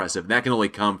really impressive. And that can only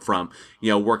come from,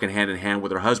 working hand in hand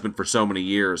with her husband for so many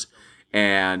years.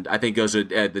 And I think goes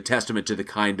the testament to the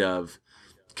kind of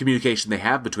communication they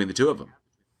have between the two of them.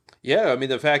 Yeah, I mean,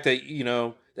 the fact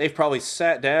that, they've probably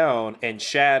sat down and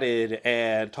chatted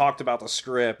and talked about the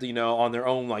script, on their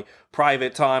own,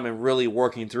 private time and really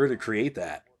working through to create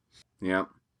that. Yeah.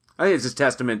 I think it's a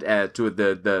testament to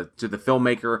the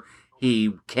filmmaker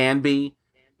he can be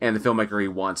and the filmmaker he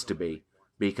wants to be.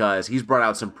 Because he's brought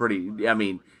out some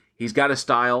he's got a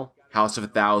style, House of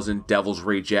 1,000, Devil's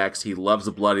Rejects. He loves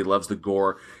the blood, he loves the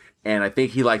gore. And I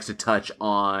think he likes to touch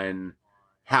on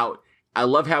I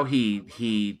love how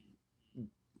he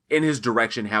in his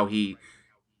direction,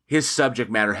 his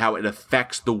subject matter, how it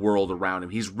affects the world around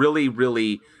him. He's really,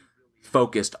 really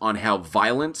focused on how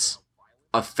violence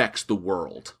affects the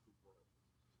world.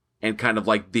 And kind of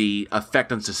the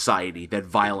effect on society that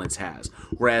violence has.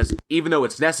 Whereas, even though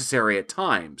it's necessary at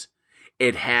times,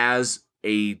 it has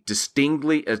a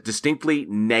distinctly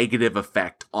negative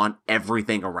effect on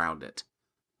everything around it.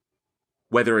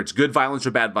 Whether it's good violence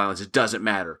or bad violence, it doesn't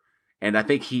matter. And I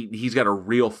think he's got a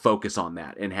real focus on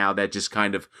that and how that just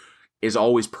kind of is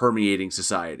always permeating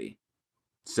society.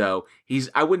 So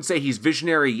I wouldn't say he's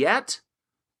visionary yet,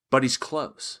 but he's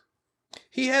close.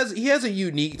 He has a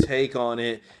unique take on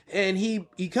it, and he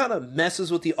kind of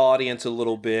messes with the audience a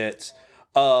little bit.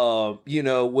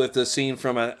 With the scene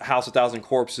from A House of 1,000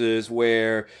 Corpses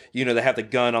where, they have the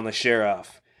gun on the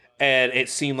sheriff, and it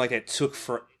seemed like it took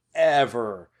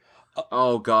forever.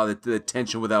 Oh god, the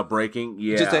tension without breaking,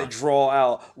 yeah. Just that draw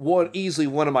out. Easily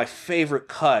one of my favorite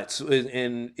cuts, I've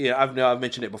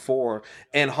mentioned it before,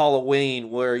 in Halloween,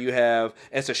 where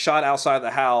it's a shot outside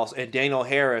the house, and Danielle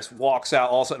Harris walks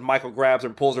out. All of a sudden, Michael grabs her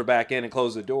and pulls her back in and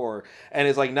closes the door. And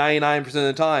it's 99% of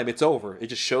the time, it's over. It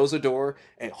just shows the door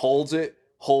and holds it,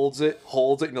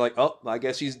 and you're like, oh, I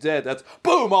guess she's dead. That's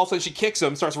boom. All of a sudden, she kicks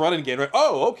him, starts running again. Right?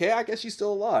 Oh, okay, I guess she's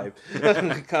still alive,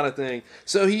 kind of thing.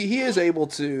 So he is able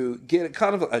to get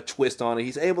kind of a twist on it.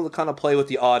 He's able to kind of play with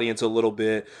the audience a little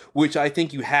bit, which I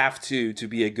think you have to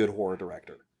be a good horror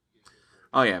director.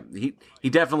 Oh yeah, he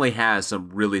definitely has some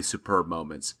really superb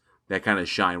moments that kind of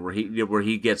shine where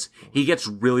he gets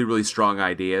really, really strong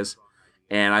ideas.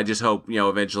 And I just hope,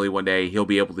 eventually one day he'll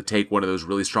be able to take one of those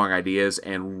really strong ideas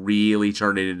and really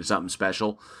turn it into something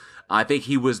special. I think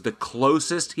he was the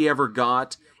closest he ever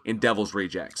got in Devil's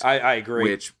Rejects. I agree.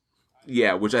 Which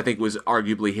I think was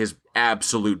arguably his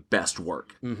absolute best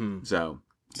work. Mm-hmm. So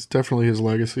it's definitely his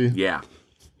legacy. Yeah.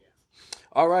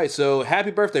 All right, so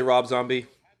happy birthday, Rob Zombie.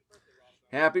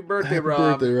 Happy birthday, Happy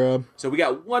Rob. birthday, Rob. So we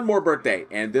got one more birthday,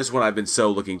 and this one I've been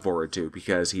so looking forward to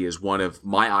because he is one of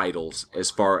my idols as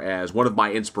far as one of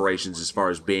my inspirations as far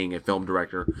as being a film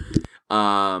director.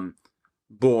 Born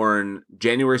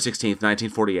January 16th,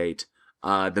 1948.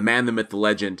 The man, the myth, the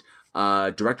legend.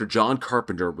 Director John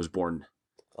Carpenter was born.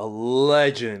 A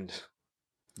legend.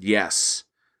 Yes.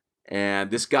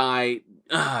 And this guy,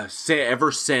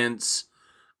 ever since...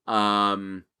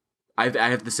 I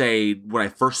have to say, when I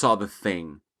first saw The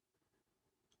Thing,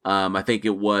 I think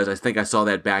I saw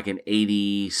that back in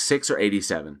 86 or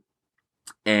 87.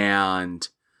 And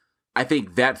I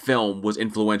think that film was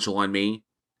influential on me,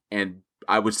 and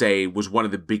I would say was one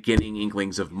of the beginning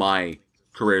inklings of my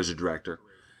career as a director.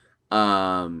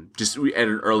 Just at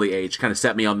an early age, kind of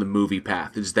set me on the movie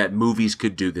path. It's that movies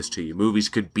could do this to you. Movies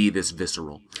could be this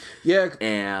visceral. Yeah.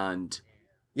 And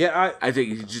Yeah, I think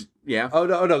he just yeah. Oh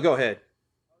no, go ahead.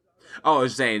 Oh, I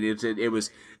was saying it was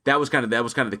that was kind of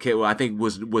the kick. I think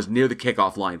was near the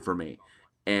kickoff line for me,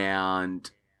 and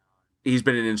he's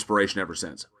been an inspiration ever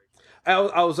since. I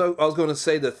was going to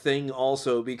say The Thing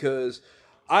also, because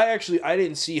I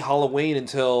didn't see Halloween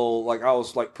until like I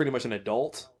was like pretty much an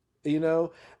adult, you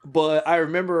know. But I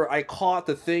remember I caught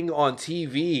The Thing on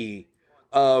TV.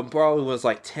 Probably was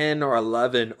like 10 or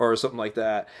 11 or something like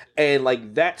that, and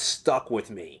like that stuck with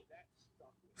me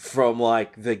from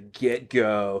like the get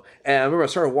go. And I remember I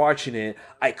started watching it.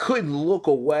 I couldn't look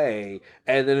away.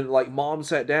 And then like mom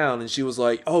sat down and she was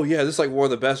like, "Oh yeah, this is like one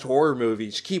of the best horror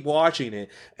movies. Keep watching it."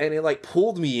 And it like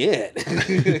pulled me in.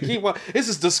 This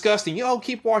is disgusting. Oh,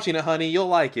 keep watching it, honey. You'll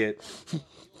like it.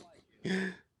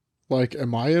 Like,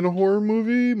 am I in a horror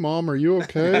movie? Mom, are you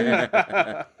okay?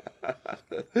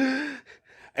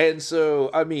 And so,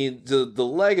 I mean, the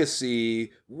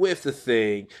legacy with The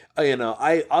Thing,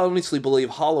 I honestly believe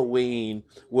Halloween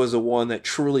was the one that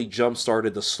truly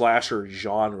jump-started the slasher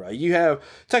genre. You have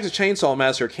Texas Chainsaw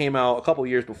Massacre came out a couple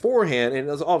years beforehand, and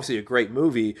it was obviously a great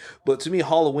movie, but to me,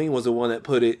 Halloween was the one that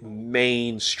put it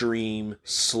mainstream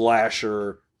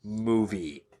slasher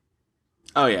movie.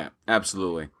 Oh yeah,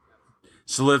 absolutely.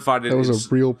 Solidified it. That was a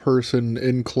real person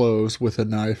in clothes with a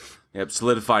knife. Yep,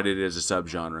 solidified it as a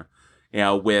subgenre.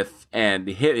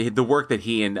 The work that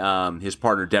he and his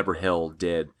partner Deborah Hill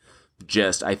did,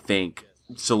 just I think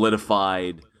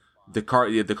solidified the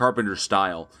Carpenter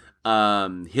style.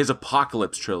 His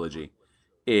Apocalypse trilogy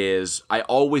is, I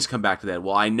always come back to that.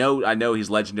 Well, I know he's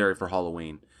legendary for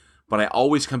Halloween, but I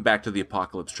always come back to the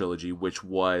Apocalypse trilogy, which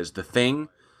was The Thing,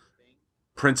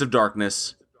 Prince of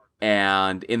Darkness,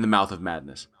 and In the Mouth of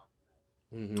Madness.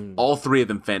 Mm-hmm. All three of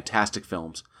them fantastic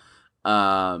films.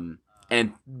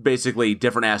 And basically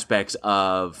different aspects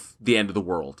of the end of the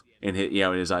world in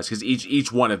his eyes, because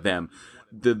each one of them,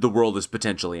 the world is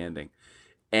potentially ending,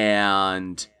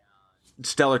 and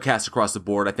stellar cast across the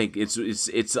board. I think it's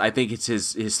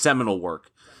his seminal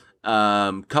work.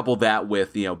 Couple that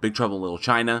with Big Trouble in Little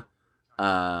China,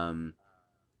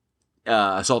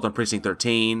 Assault on Precinct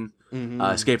 13, Mm-hmm.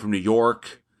 Escape from New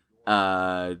York,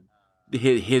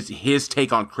 his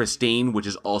take on Christine, which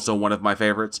is also one of my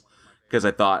favorites. Because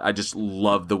I just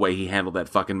loved the way he handled that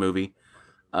fucking movie.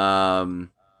 I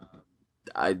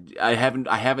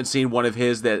haven't seen one of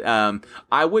his that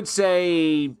I would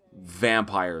say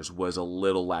Vampires was a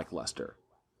little lackluster.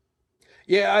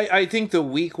 Yeah, I think the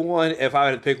weak one, if I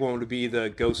had to pick one, would be the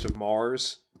Ghost of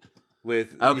Mars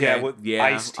with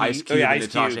Ice-T. Ice Cube and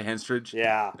Natasha Henstridge.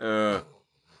 Yeah.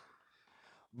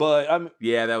 But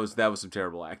that was some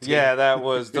terrible acting. Yeah, that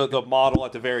was the model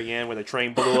at the very end where the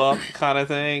train blew up kind of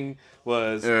thing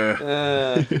was.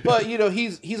 But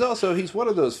he's one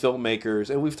of those filmmakers,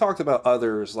 and we've talked about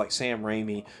others like Sam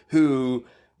Raimi, who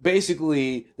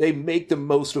basically they make the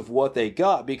most of what they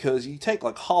got, because you take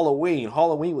like Halloween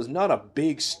was not a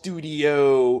big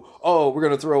studio, we're going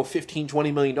to throw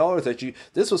 $15-20 million at you.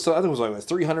 This was, I think it was like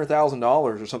 $300,000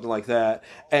 or something like that,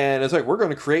 and it's like, we're going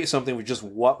to create something with just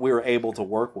what we were able to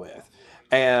work with.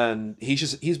 And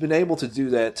he's been able to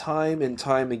do that time and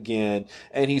time again,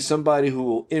 and he's somebody who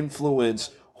will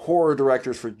influence horror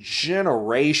directors for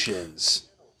generations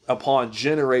upon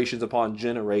generations,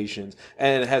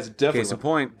 and has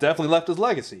definitely left his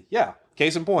legacy. Yeah,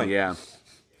 case in point. Yeah.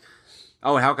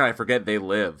 Oh, how can I forget They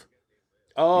Live?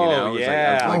 Oh,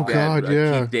 yeah. God,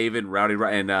 yeah. Keith David, Roddy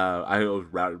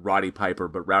Piper,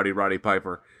 but Rowdy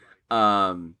Piper.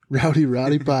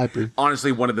 Rowdy Piper.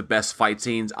 Honestly, one of the best fight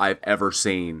scenes I've ever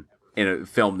seen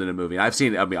filmed in a movie. And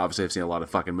obviously I've seen a lot of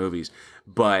fucking movies,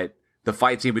 but the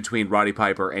fight scene between Roddy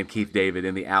Piper and Keith David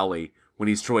in the alley, when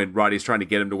Roddy's trying to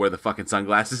get him to wear the fucking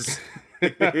sunglasses,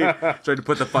 trying to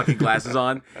put the fucking glasses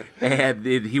on, and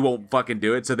he won't fucking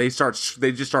do it. So they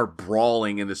just start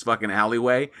brawling in this fucking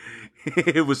alleyway.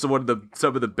 It was some of the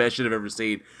best shit I've ever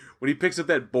seen. When he picks up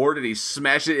that board and he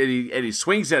smashes it and he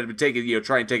swings at him to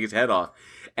try and take his head off,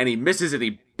 and he misses and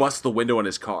he busts the window on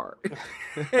his car,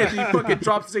 and he fucking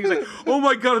drops the thing. He's like, "Oh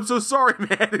my god, I'm so sorry,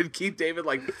 man!" And Keith David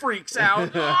like freaks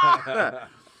out.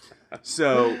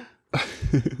 So.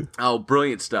 Oh,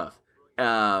 brilliant stuff.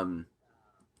 God,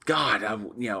 I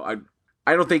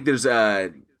don't think there's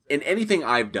in anything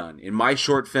I've done in my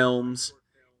short films,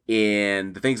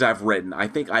 in the things I've written, I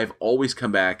think I've always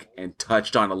come back and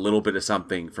touched on a little bit of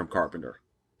something from Carpenter.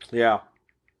 Yeah.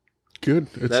 Good.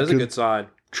 That is a good sign.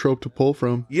 Trope to pull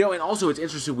from. And also it's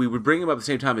interesting we would bring him up at the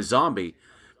same time as Zombie,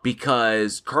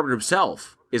 because Carpenter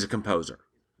himself is a composer.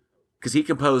 Because he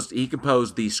composed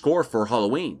the score for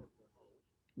Halloween.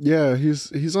 Yeah,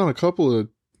 he's on a couple of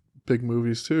big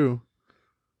movies too.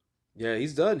 Yeah,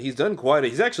 he's done quite.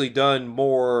 He's actually done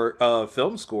more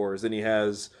film scores than he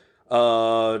has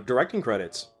directing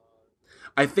credits.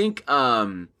 I think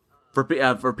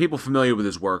for people familiar with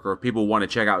his work or people want to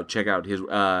check out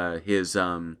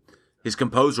his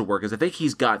composer work, is I think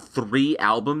he's got 3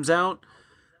 albums out.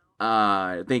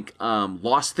 I think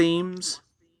Lost Themes,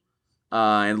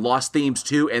 and Lost Themes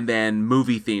 2, and then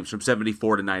movie themes from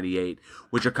 74 to 98,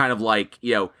 which are kind of like,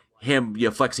 him,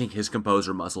 flexing his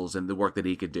composer muscles and the work that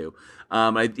he could do.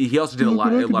 He also did a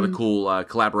lot of cool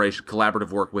collaborative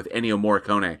work with Ennio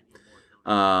Morricone,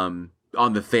 on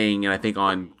The Thing, and I think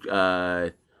on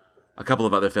a couple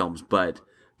of other films. But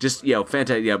just,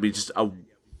 fantastic. Yeah, just a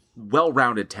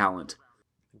well-rounded talent.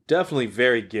 Definitely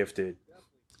very gifted.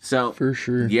 So For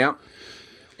sure. yeah,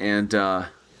 and I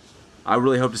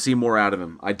really hope to see more out of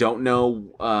him. I don't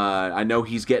know. I know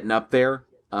he's getting up there.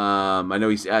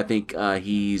 I think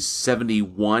he's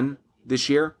 71 this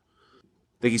year.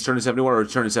 I think he's turning 71 or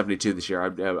turning 72 this year. I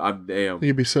think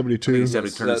he'd be 72. He's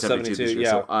turning 72 this year.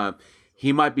 Yeah. So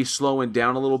he might be slowing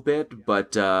down a little bit,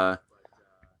 but I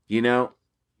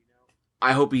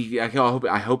hope he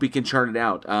can churn it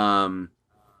out.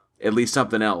 At least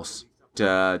something else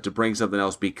to bring something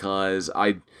else, because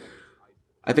I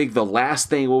think the last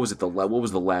thing, what was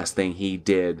the last thing he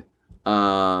did?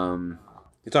 You're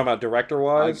talking about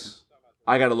director-wise?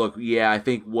 I gotta look. Yeah, I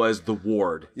think was The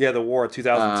Ward. Yeah, The Ward,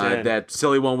 2010. That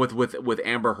silly one with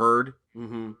Amber Heard.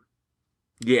 Mm-hmm.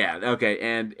 Yeah. Okay.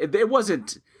 And it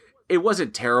wasn't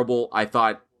terrible. I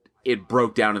thought it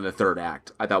broke down in the third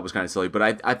act. I thought it was kind of silly, but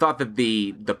I thought that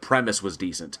the premise was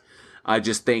decent. I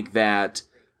just think that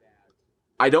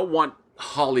I don't want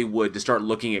Hollywood to start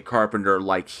looking at Carpenter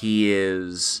like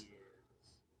he's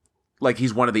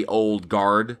one of the old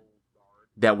guard,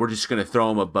 that we're just going to throw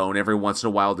him a bone every once in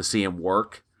a while to see him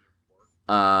work.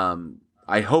 I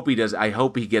hope he does. I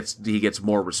hope he gets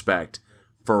more respect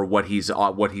for what he's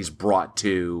brought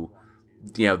to,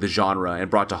 the genre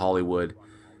and brought to Hollywood.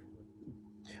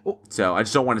 So I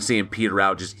just don't want to see him peter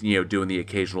out, just doing the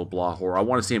occasional blah horror. I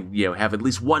want to see him have at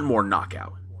least one more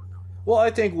knockout. Well, I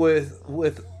think with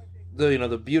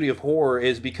the beauty of horror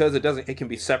is because it can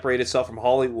be separated itself from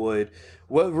Hollywood.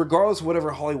 Well, regardless of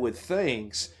whatever Hollywood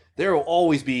thinks, there will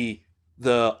always be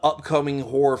the upcoming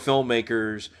horror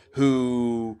filmmakers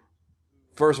who,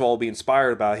 first of all, will be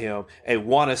inspired by him and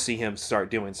want to see him start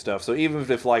doing stuff. So even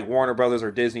if like Warner Brothers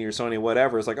or Disney or Sony or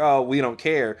whatever, it's like, oh, we don't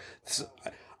care.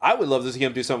 I would love to see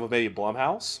him do something with maybe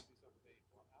Blumhouse.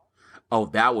 Oh,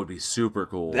 that would be super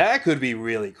cool. That could be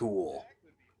really cool,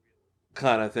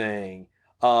 kind of thing.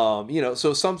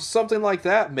 So something like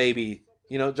that, maybe.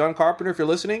 John Carpenter, if you're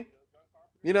listening,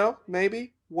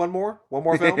 maybe one more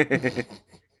film.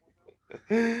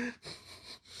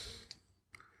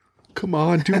 Come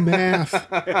on, do math.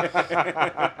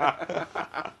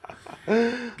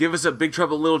 Give us a Big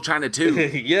Trouble in Little China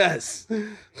 2. Yes.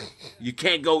 You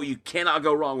cannot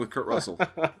go wrong with Kurt Russell.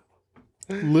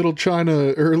 Little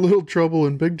China, or Little Trouble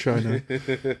in Big China.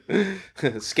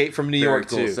 Escape from New York,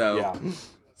 cool. too.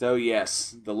 So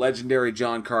yes, the legendary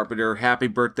John Carpenter. Happy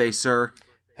birthday, sir.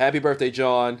 Happy birthday,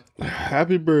 John.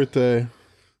 Happy birthday.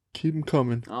 Keep them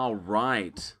coming. All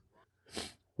right.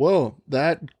 Well,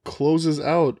 that closes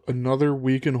out another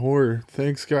week in horror.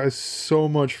 Thanks, guys, so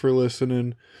much for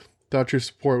listening. Without your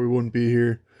support, we wouldn't be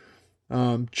here.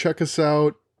 Check us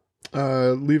out.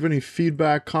 Leave any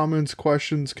feedback, comments,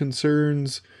 questions,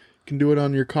 concerns. You can do it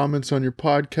on your comments on your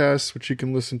podcast, which you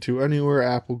can listen to anywhere,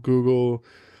 Apple, Google.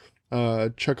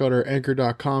 Check out our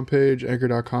anchor.com page,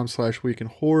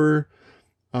 anchor.com/weekinhorror.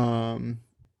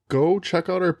 Go check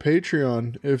out our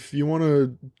Patreon. If you want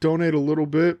to donate a little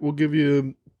bit, we'll give you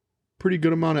a pretty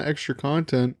good amount of extra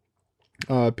content.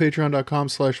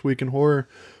 Patreon.com/weekinhorror.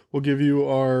 We'll give you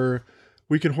our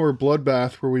Week in Horror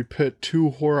Bloodbath, where we pit 2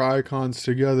 horror icons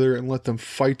together and let them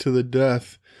fight to the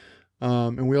death.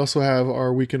 And we also have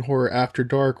our Week in Horror After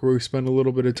Dark, where we spend a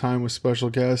little bit of time with special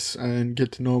guests and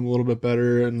get to know them a little bit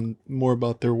better and more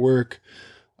about their work.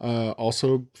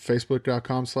 Also,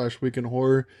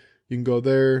 Facebook.com/weekinhorror. You can go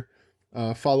there.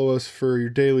 Follow us for your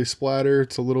daily splatter.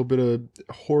 It's a little bit of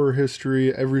horror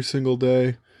history every single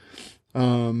day.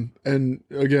 And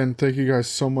again, thank you guys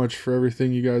so much for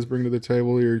everything you guys bring to the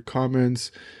table, your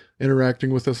comments,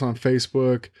 interacting with us on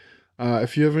Facebook.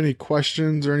 If you have any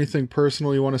questions or anything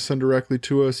personal you want to send directly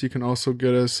to us, you can also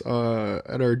get us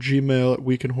at our Gmail at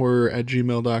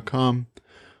weekinhorror@gmail.com.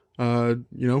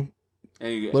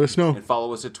 Let us know. And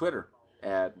follow us at Twitter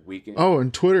at Weekend. Oh,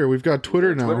 and Twitter. We've got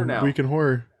Twitter now. Twitter now. Week in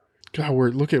Horror. God,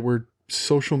 we're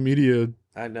social media.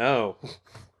 I know.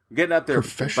 I'm getting up there,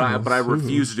 Professionals. but I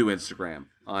refuse to do Instagram.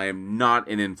 I am not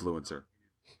an influencer.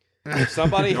 If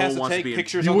somebody No has one to wants to take be in-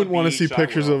 pictures, You on wouldn't the want to beach, see I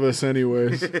pictures will. of us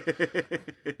anyways.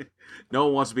 No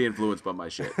one wants to be influenced by my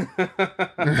shit.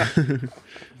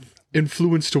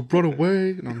 Influence to run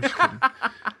away. No, I'm just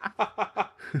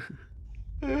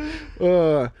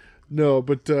kidding. No,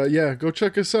 but yeah, go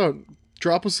check us out.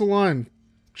 Drop us a line.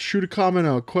 Shoot a comment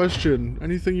out. Question.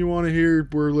 Anything you want to hear,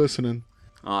 we're listening.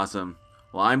 Awesome.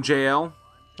 Well, I'm JL.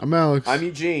 I'm Alex. I'm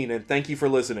Eugene, and thank you for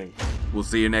listening. We'll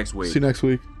see you next week. See you next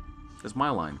week. That's my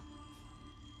line.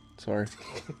 Sorry.